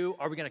going to do?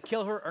 Are we going to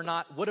kill her or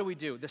not? What do we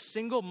do? The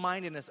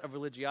single-mindedness of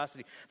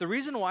religiosity. The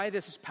reason why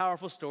this is a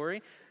powerful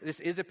story,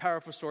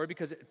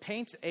 because it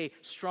paints a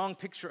strong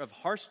picture of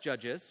harsh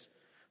judges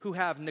who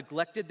have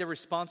neglected their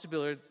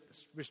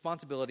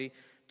responsibility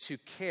to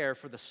care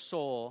for the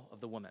soul of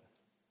the woman.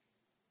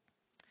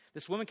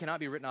 This woman cannot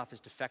be written off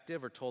as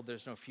defective or told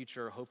there's no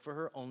future or hope for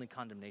her, only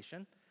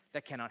condemnation.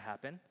 That cannot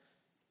happen.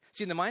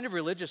 See, in the mind of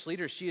religious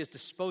leaders, she is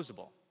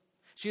disposable.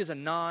 She is a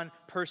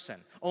non-person,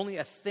 only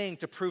a thing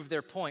to prove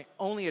their point,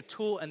 only a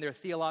tool in their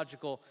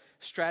theological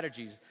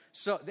strategies.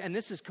 And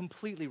this is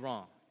completely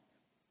wrong.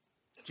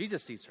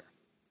 Jesus sees her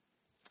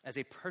as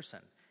a person,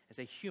 as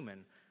a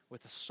human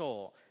with a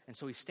soul. And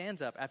so he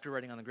stands up after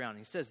writing on the ground, and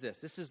he says this.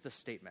 This is the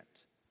statement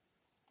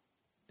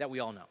that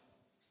we all know.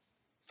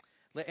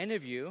 Let any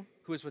of you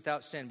who is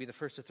without sin be the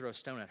first to throw a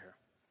stone at her.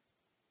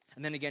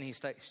 And then again, he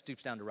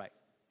stoops down to write.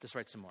 Just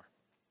write some more.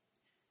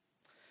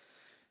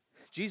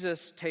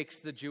 Jesus takes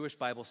the Jewish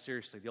Bible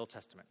seriously, the Old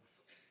Testament.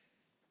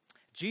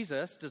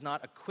 Jesus does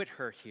not acquit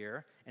her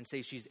here and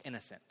say she's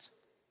innocent.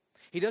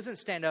 He doesn't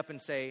stand up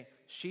and say,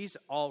 she's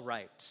all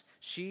right.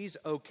 She's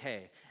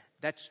okay.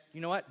 You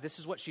know what? This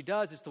is what she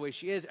does. It's the way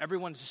she is.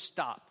 Everyone just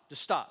stop.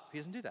 Just stop. He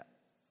doesn't do that.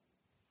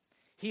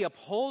 He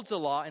upholds the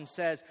law and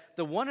says,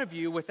 the one of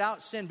you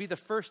without sin be the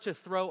first to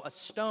throw a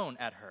stone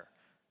at her.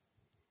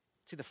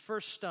 See, the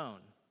first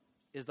stone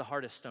is the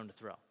hardest stone to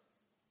throw.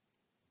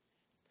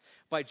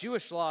 By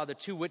Jewish law, the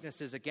two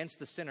witnesses against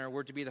the sinner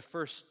were to be the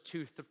first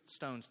two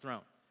stones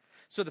thrown.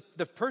 So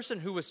the person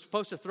who was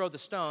supposed to throw the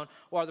stone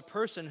are the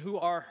person who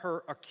are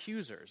her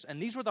accusers.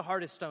 And these were the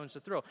hardest stones to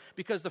throw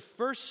because the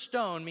first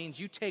stone means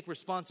you take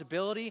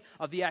responsibility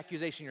of the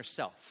accusation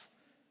yourself.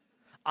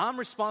 I'm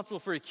responsible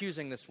for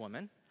accusing this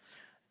woman.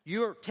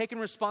 You're taking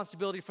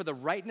responsibility for the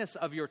rightness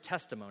of your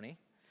testimony.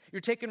 You're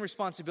taking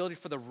responsibility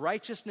for the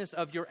righteousness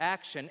of your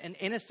action and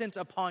innocence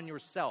upon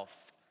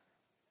yourself.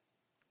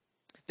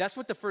 That's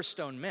what the first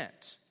stone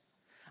meant.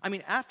 I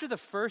mean, after the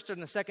first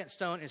and the second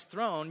stone is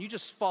thrown, you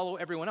just follow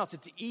everyone else.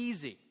 It's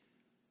easy.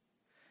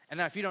 And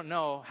now if you don't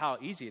know how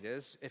easy it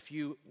is, if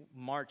you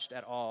marched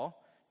at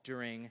all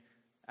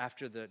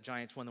after the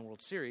Giants won the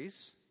World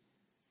Series,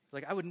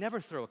 like, I would never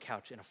throw a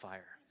couch in a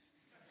fire.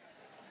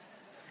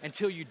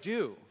 Until you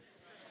do.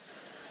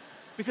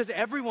 Because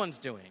everyone's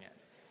doing it.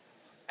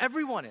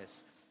 Everyone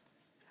is.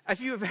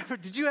 If you have ever,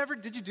 did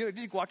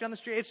you walk down the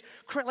street? It's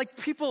like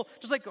people,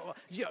 just like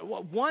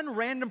one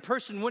random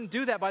person wouldn't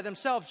do that by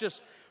themselves,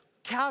 just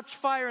couch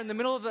fire in the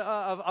middle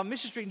of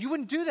Mission Street, and you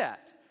wouldn't do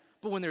that.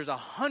 But when there's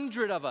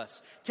 100 of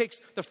us, it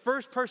takes the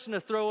first person to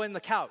throw in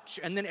the couch,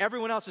 and then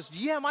everyone else is,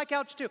 yeah, my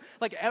couch too.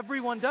 Like,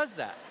 everyone does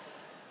that.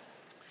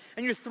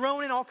 And you're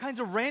throwing in all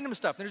kinds of random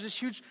stuff. And there's this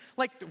huge,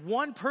 like,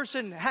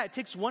 it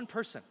takes one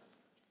person.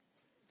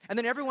 And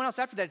then everyone else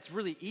after that, it's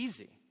really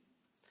easy.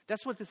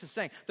 That's what this is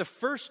saying. The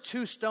first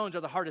 2 stones are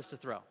the hardest to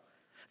throw.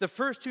 The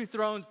first 2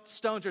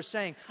 stones are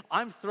saying,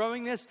 I'm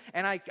throwing this,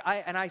 and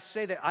I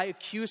say that I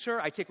accuse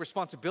her, I take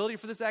responsibility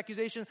for this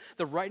accusation,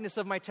 the rightness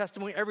of my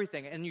testimony,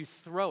 everything, and you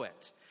throw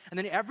it. And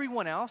then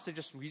everyone else,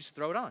 we just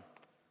throw it on.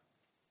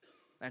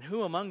 And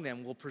who among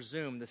them will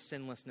presume the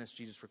sinlessness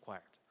Jesus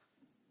required?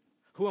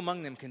 Who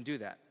among them can do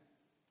that?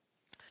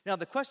 Now,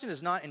 the question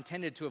is not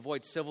intended to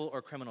avoid civil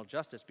or criminal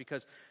justice,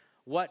 because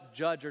what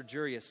judge or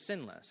jury is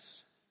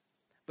sinless?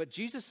 But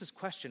Jesus'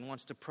 question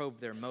wants to probe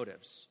their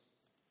motives.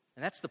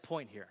 And that's the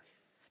point here.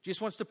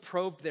 Jesus wants to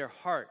probe their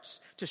hearts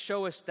to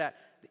show us that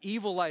the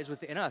evil lies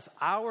within us.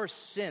 Our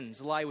sins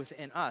lie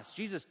within us.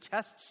 Jesus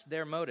tests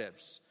their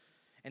motives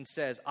and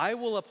says, I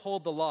will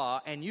uphold the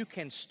law, and you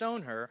can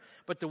stone her,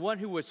 but the one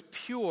who was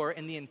pure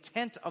in the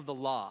intent of the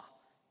law.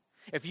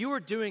 If you are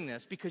doing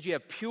this because you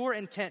have pure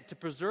intent to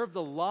preserve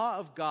the law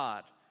of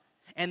God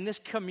and this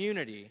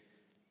community,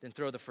 then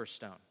throw the first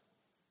stone.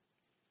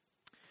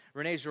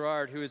 René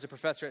Girard, who is a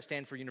professor at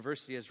Stanford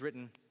University, has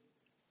written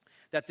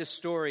that this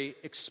story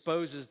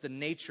exposes the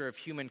nature of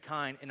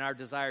humankind in our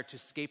desire to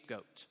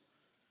scapegoat,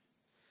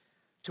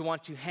 to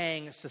want to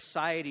hang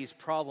society's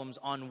problems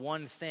on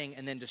one thing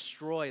and then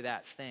destroy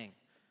that thing.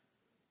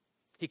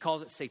 He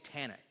calls it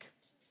satanic.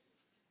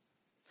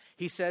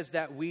 He says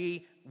that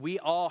we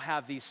all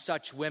have these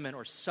such women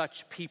or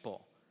such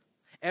people.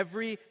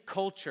 Every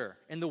culture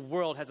in the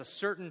world has a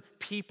certain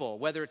people,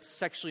 whether it's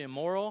sexually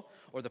immoral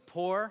or the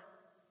poor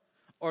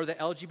or the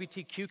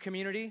LGBTQ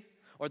community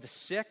or the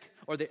sick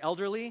or the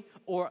elderly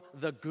or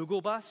the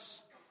Google bus.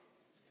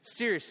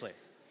 Seriously.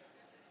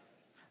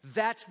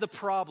 That's the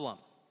problem.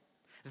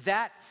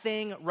 That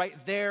thing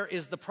right there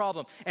is the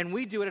problem. And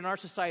we do it in our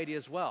society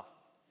as well.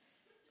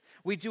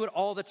 We do it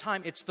all the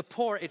time. It's the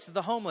poor, it's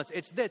the homeless,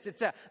 it's this,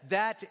 it's that.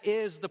 That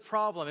is the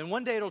problem. And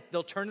one day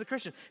they'll turn to the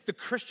Christian. The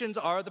Christians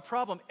are the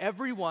problem.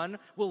 Everyone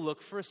will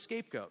look for a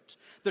scapegoat.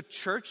 The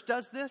church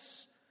does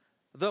this.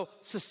 Though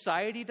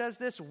society does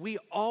this, we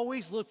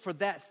always look for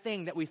that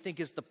thing that we think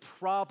is the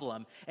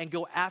problem and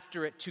go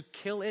after it to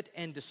kill it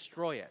and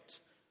destroy it.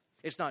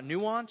 It's not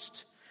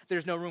nuanced.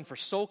 There's no room for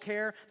soul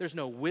care. There's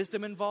no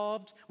wisdom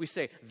involved. We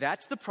say,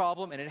 that's the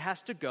problem and it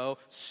has to go.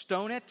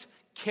 Stone it,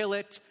 kill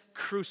it,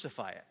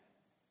 crucify it.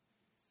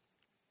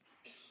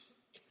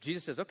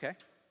 Jesus says, okay.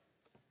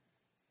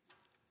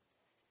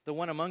 The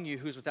one among you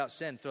who's without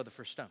sin, throw the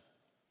first stone.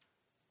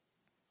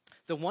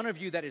 The one of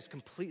you that is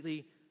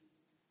completely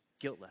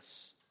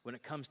guiltless when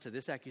it comes to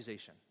this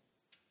accusation.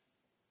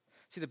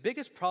 See, the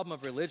biggest problem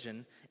of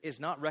religion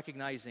is not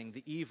recognizing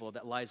the evil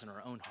that lies in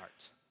our own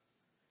heart.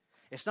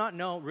 It's not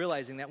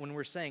realizing that when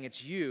we're saying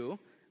it's you,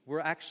 we're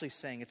actually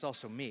saying it's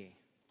also me.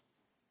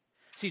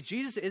 See,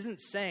 Jesus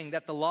isn't saying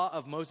that the law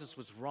of Moses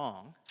was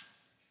wrong,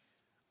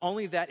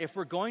 only that if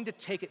we're going to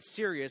take it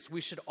serious,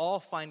 we should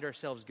all find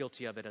ourselves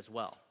guilty of it as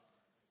well.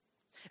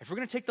 If we're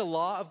going to take the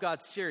law of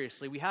God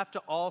seriously, we have to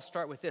all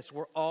start with this.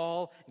 We're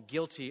all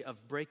guilty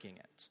of breaking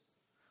it.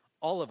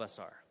 All of us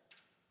are.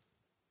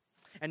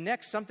 And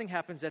next, something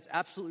happens that's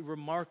absolutely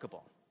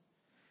remarkable.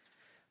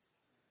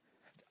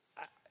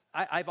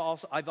 I've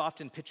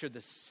often pictured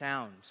the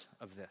sound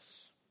of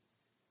this,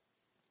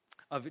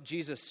 of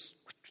Jesus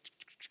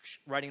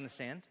writing in the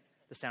sand,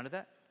 the sound of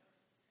that.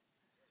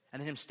 And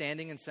then him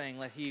standing and saying,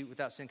 let he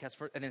without sin cast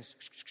first.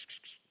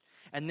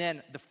 And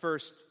then the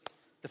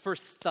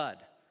first thud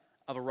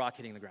of a rock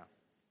hitting the ground.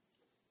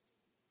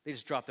 They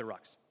just drop their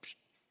rocks.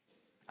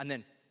 And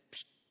then,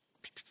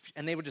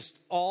 and they would just,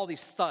 all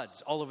these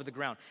thuds all over the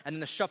ground. And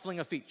then the shuffling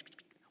of feet,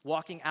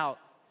 walking out.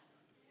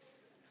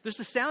 There's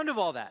the sound of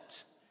all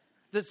that.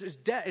 This is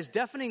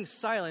deafening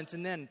silence,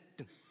 and then,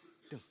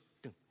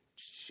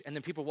 and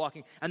then people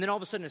walking. And then all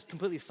of a sudden it's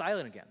completely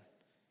silent again.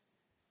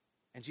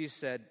 And Jesus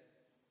said,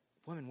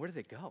 women, where did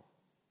they go?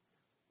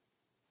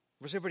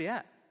 Where's everybody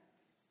at?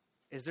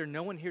 Is there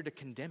no one here to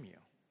condemn you?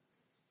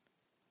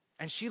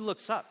 And she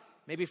looks up,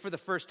 maybe for the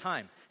first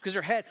time. Because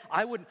her head,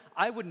 I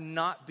would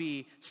not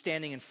be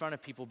standing in front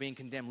of people being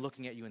condemned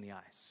looking at you in the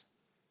eyes.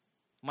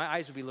 My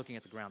eyes would be looking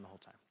at the ground the whole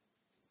time.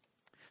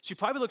 She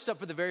probably looks up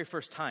for the very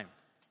first time.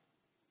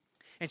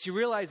 And she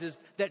realizes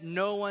that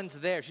no one's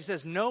there. She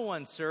says, no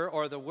one, sir,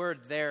 or the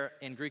word there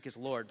in Greek is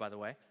Lord, by the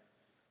way.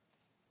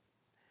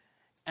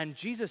 And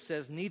Jesus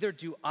says, neither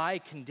do I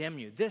condemn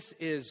you. This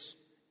is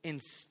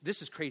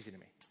crazy to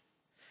me.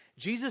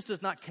 Jesus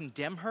does not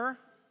condemn her.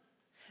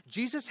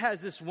 Jesus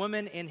has this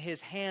woman in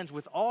his hands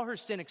with all her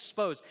sin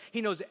exposed.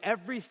 He knows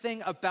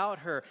everything about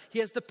her. He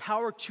has the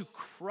power to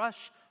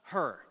crush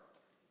her.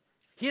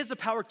 He has the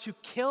power to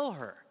kill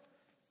her.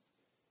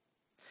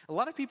 A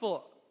lot of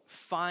people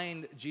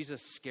find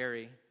Jesus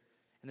scary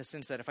in the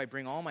sense that if I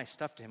bring all my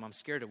stuff to him, I'm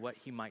scared of what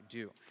he might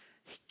do.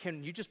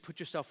 Can you just put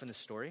yourself in the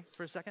story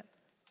for a second?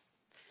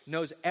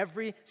 Knows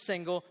every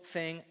single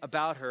thing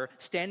about her,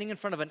 standing in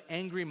front of an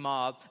angry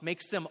mob,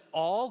 makes them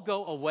all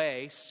go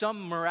away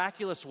some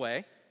miraculous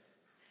way,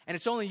 and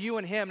it's only you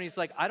and him, and he's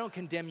like, I don't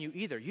condemn you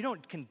either. You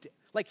don't condemn,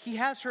 like he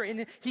has her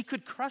in, he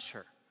could crush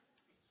her.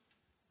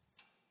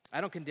 I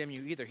don't condemn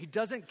you either. He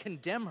doesn't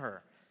condemn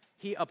her.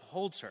 He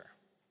upholds her.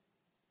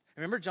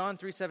 Remember John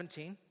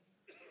 3:17?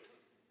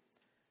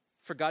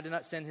 For God did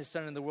not send his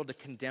son in the world to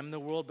condemn the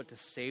world, but to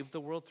save the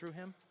world through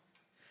him.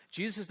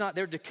 Jesus is not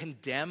there to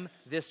condemn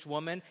this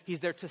woman. He's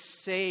there to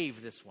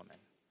save this woman.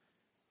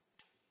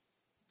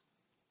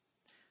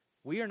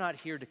 We are not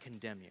here to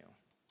condemn you.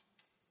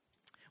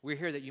 We're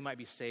here that you might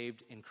be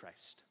saved in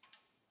Christ.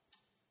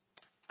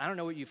 I don't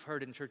know what you've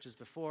heard in churches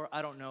before.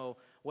 I don't know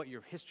what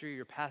your history,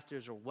 your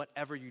pastors, or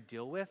whatever you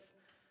deal with.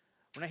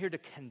 We're not here to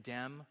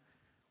condemn.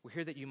 We're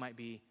here that you might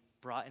be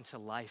brought into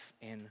life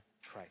in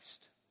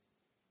Christ.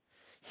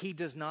 He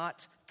does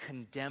not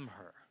condemn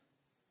her,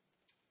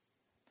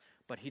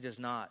 but he does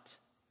not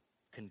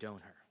condone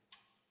her.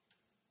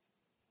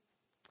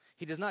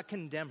 He does not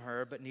condemn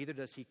her, but neither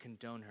does he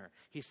condone her.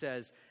 He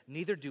says,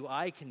 neither do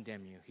I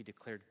condemn you, he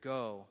declared.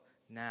 Go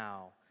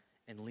now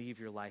and leave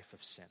your life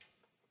of sin.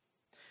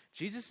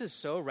 Jesus is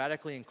so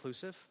radically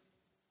inclusive.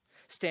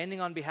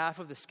 Standing on behalf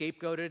of the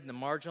scapegoated and the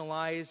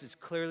marginalized is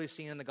clearly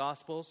seen in the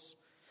Gospels.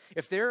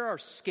 If there are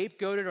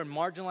scapegoated or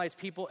marginalized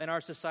people in our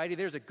society,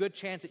 there's a good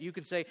chance that you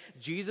can say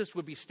Jesus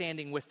would be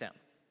standing with them.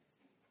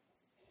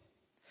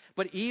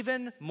 But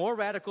even more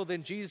radical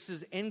than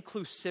Jesus'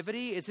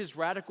 inclusivity is his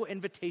radical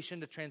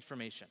invitation to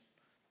transformation.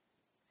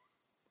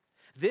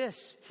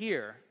 This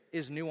here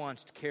is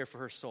nuanced care for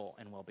her soul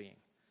and well-being.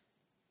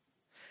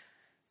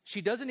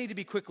 She doesn't need to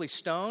be quickly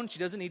stoned. She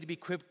doesn't need to be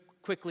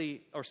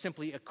quickly or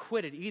simply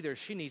acquitted either.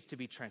 She needs to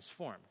be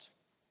transformed.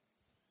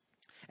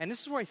 And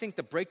this is where I think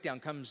the breakdown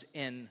comes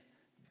in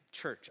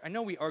church. I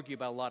know we argue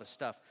about a lot of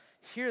stuff.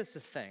 Here's the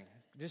thing.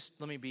 Just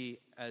let me be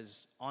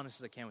as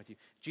honest as I can with you.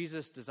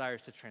 Jesus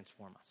desires to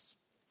transform us.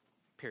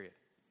 Period.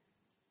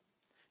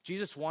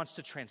 Jesus wants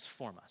to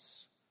transform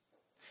us.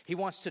 He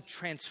wants to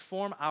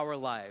transform our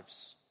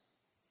lives.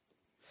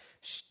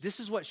 This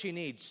is what she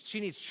needs.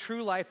 She needs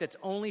true life that's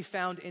only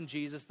found in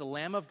Jesus, the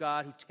Lamb of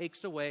God who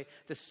takes away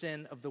the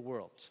sin of the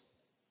world.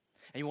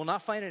 And you will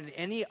not find it in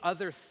any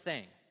other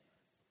thing.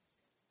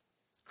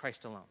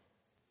 Christ alone.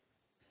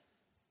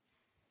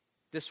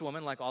 This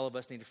woman, like all of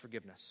us, needed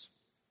forgiveness.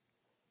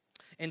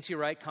 N.T.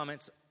 Wright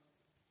comments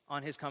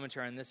on his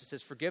commentary on this. It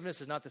says,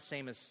 forgiveness is not the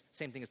same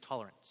thing as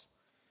tolerance.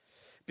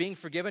 Being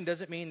forgiven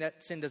doesn't mean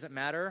that sin doesn't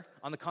matter.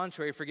 On the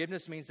contrary,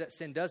 forgiveness means that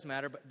sin does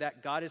matter, but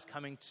that God is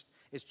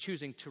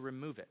choosing to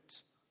remove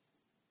it.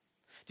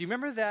 Do you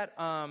remember that?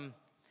 You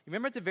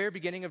remember at the very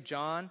beginning of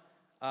John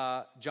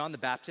the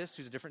Baptist,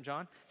 who's a different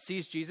John,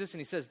 sees Jesus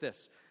and he says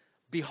this,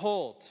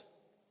 behold,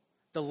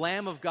 the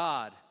Lamb of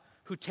God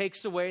who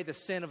takes away the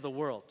sin of the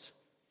world.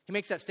 He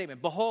makes that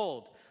statement,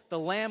 behold, the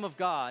Lamb of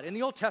God. In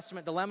the Old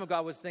Testament, the Lamb of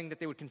God was the thing that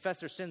they would confess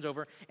their sins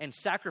over and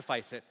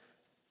sacrifice it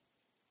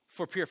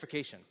for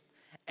purification.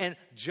 And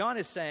John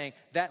is saying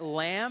that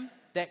Lamb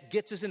that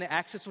gets us into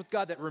access with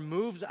God, that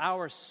removes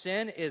our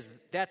sin,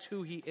 that's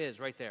who he is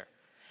right there.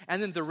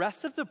 And then the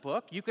rest of the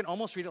book, you can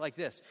almost read it like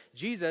this.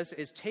 Jesus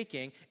is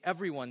taking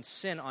everyone's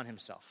sin on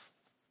himself.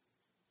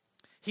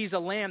 He's a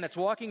lamb that's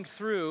walking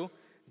through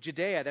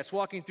Judea, that's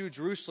walking through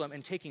Jerusalem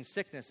and taking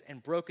sickness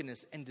and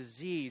brokenness and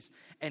disease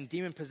and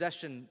demon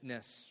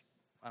possessionness.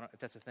 I don't know if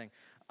that's a thing.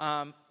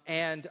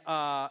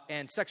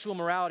 And sexual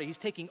morality. He's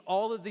taking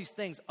all of these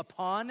things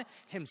upon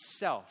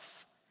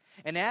himself.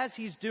 And as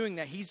he's doing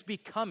that, he's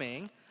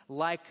becoming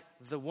like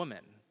the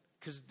woman.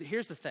 Because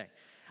here's the thing.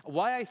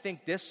 Why I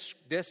think this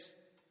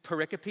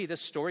pericope, this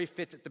story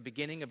fits at the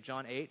beginning of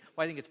John 8,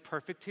 why I think it's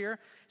perfect here,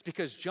 is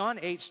because John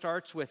 8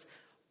 starts with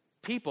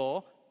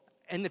people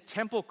in the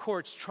temple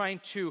courts trying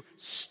to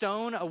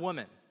stone a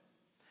woman.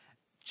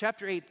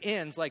 Chapter 8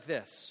 ends like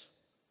this.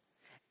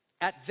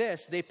 At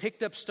this, they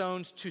picked up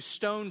stones to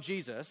stone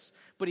Jesus,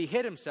 but he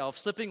hid himself,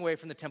 slipping away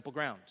from the temple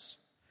grounds.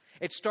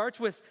 It starts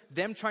with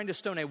them trying to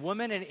stone a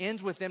woman and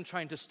ends with them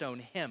trying to stone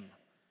him.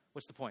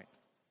 What's the point?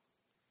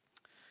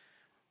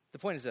 The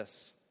point is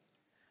this.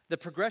 The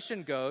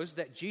progression goes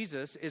that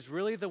Jesus is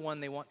really the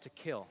one they want to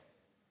kill.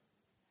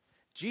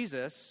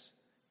 Jesus,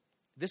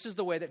 this is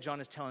the way that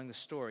John is telling the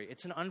story.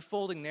 It's an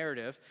unfolding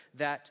narrative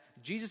that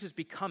Jesus is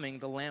becoming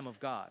the Lamb of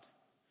God.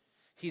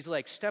 He's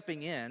like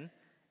stepping in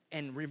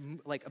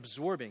and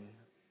absorbing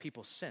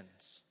people's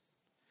sins.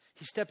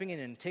 He's stepping in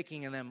and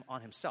taking them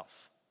on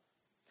himself.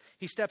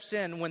 He steps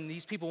in when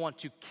these people want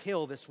to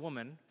kill this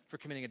woman for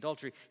committing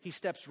adultery. He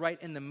steps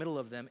right in the middle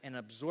of them and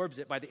absorbs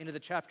it. By the end of the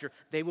chapter,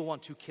 they will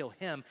want to kill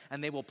him,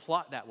 and they will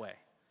plot that way.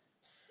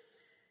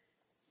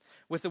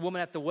 With the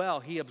woman at the well,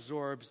 he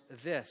absorbs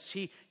this.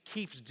 He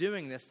keeps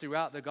doing this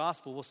throughout the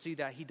gospel. We'll see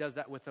that he does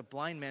that with the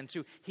blind man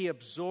too. He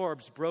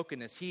absorbs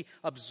brokenness. He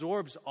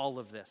absorbs all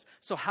of this.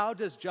 So how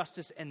does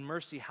justice and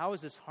mercy, how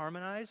is this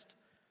harmonized?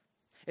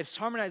 It's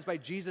harmonized by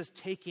Jesus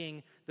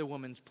taking the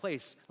woman's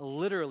place,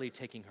 literally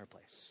taking her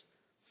place.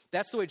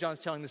 That's the way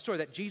John's telling the story,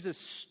 that Jesus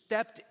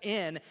stepped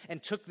in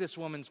and took this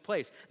woman's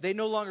place. They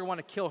no longer want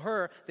to kill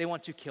her, they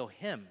want to kill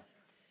him.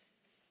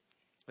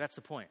 That's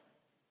the point.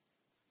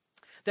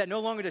 That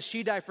no longer does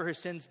she die for her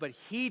sins, but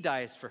he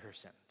dies for her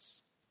sins.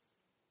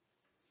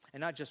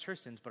 And not just her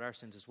sins, but our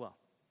sins as well.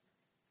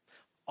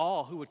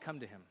 All who would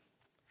come to him.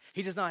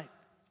 He does not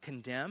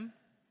condemn,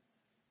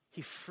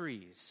 he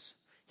frees,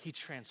 he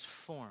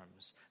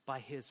transforms by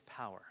his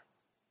power.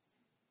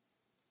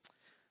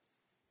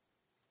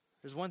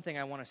 There's one thing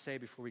I want to say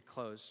before we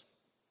close,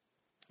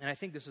 and I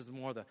think this is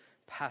more the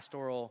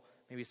pastoral,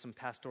 maybe some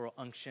pastoral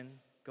unction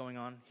going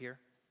on here.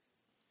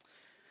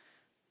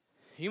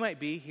 You might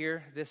be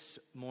here this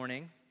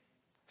morning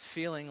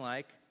feeling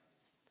like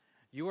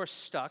you are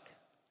stuck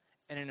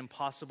in an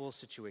impossible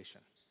situation.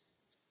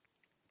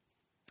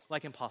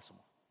 Like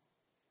impossible.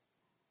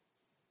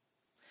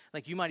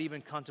 Like you might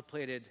even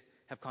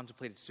have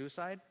contemplated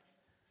suicide,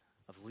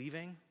 of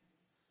leaving,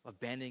 of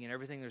abandoning and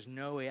everything. There's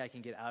no way I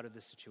can get out of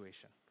this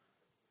situation.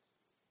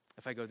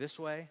 If I go this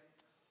way,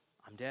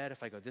 I'm dead.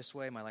 If I go this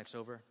way, my life's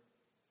over.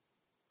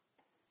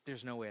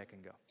 There's no way I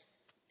can go.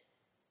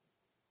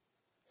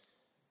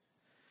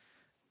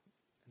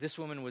 This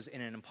woman was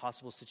in an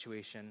impossible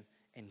situation,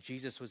 and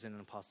Jesus was in an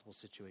impossible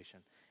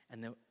situation.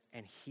 And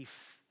he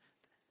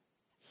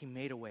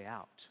made a way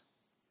out.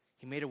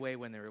 He made a way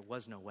when there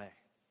was no way.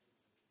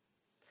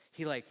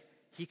 He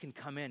can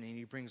come in and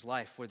he brings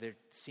life where there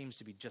seems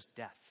to be just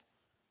death.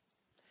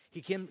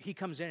 He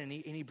comes in and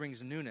he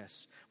brings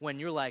newness when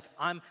you're like,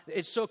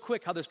 it's so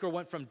quick how this girl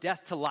went from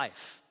death to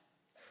life.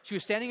 She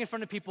was standing in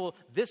front of people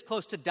this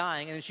close to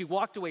dying, and then she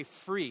walked away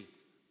free.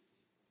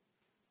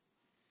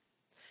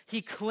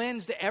 He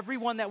cleansed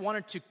everyone that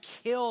wanted to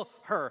kill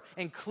her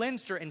and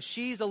cleansed her, and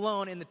she's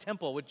alone in the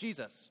temple with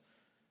Jesus.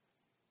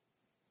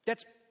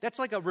 That's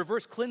like a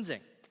reverse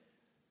cleansing.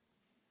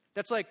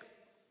 That's like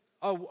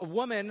a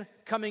woman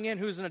coming in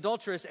who's an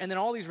adulteress, and then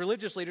all these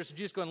religious leaders are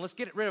just going, let's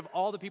get rid of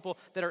all the people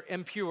that are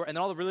impure, and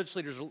then all the religious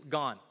leaders are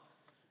gone.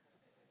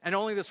 And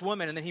only this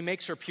woman, and then he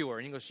makes her pure.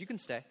 And he goes, you can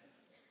stay.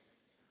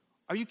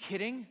 Are you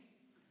kidding?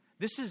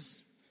 This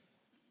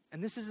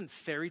isn't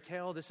fairy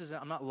tale.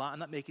 I'm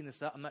not making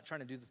this up. I'm not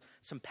trying to do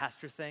some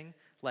pastor thing,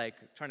 like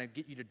trying to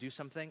get you to do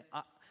something.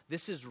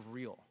 This is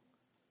real.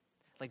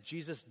 Like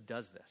Jesus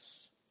does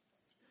this.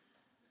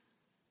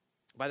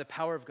 By the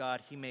power of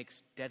God, he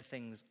makes dead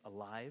things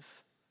alive.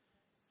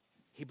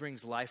 He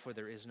brings life where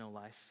there is no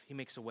life. He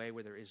makes a way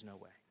where there is no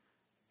way.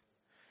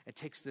 It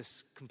takes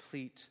this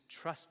complete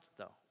trust,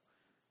 though.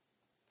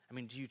 I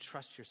mean, do you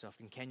trust yourself,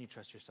 and can you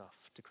trust yourself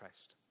to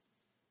Christ?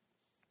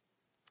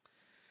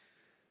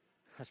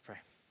 Let's pray.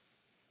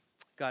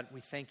 God, we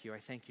thank you. I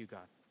thank you,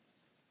 God.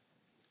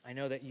 I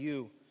know that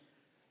you,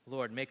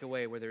 Lord, make a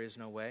way where there is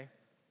no way,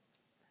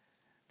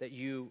 that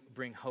you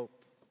bring hope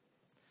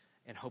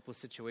in hopeless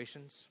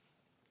situations.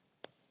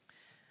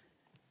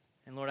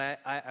 And Lord,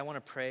 I want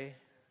to pray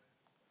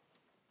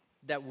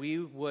that we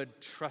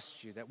would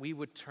trust you, that we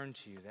would turn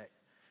to you,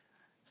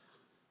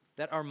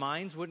 that our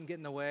minds wouldn't get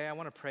in the way. I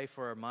want to pray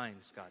for our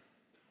minds, God.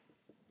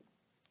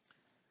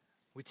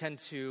 I tend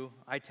to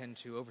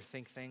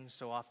overthink things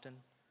so often.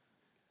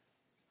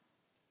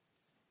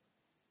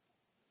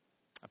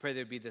 I pray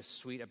there would be this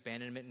sweet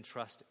abandonment and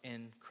trust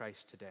in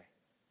Christ today.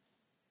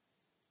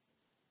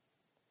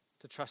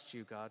 To trust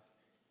you, God.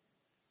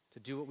 To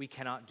do what we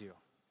cannot do.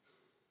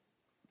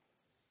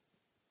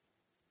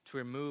 To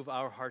remove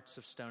our hearts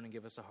of stone and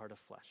give us a heart of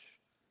flesh.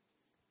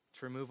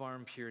 To remove our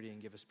impurity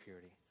and give us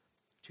purity.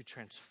 To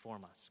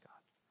transform us, God.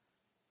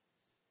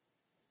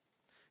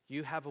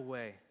 You have a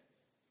way,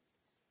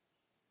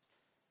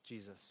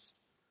 Jesus,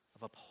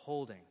 of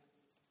upholding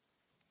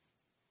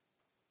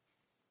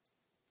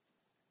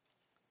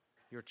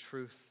your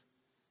truth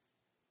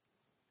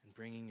and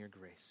bringing your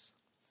grace.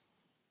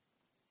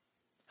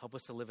 Help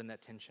us to live in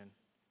that tension.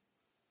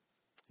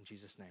 In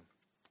Jesus' name,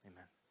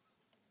 amen.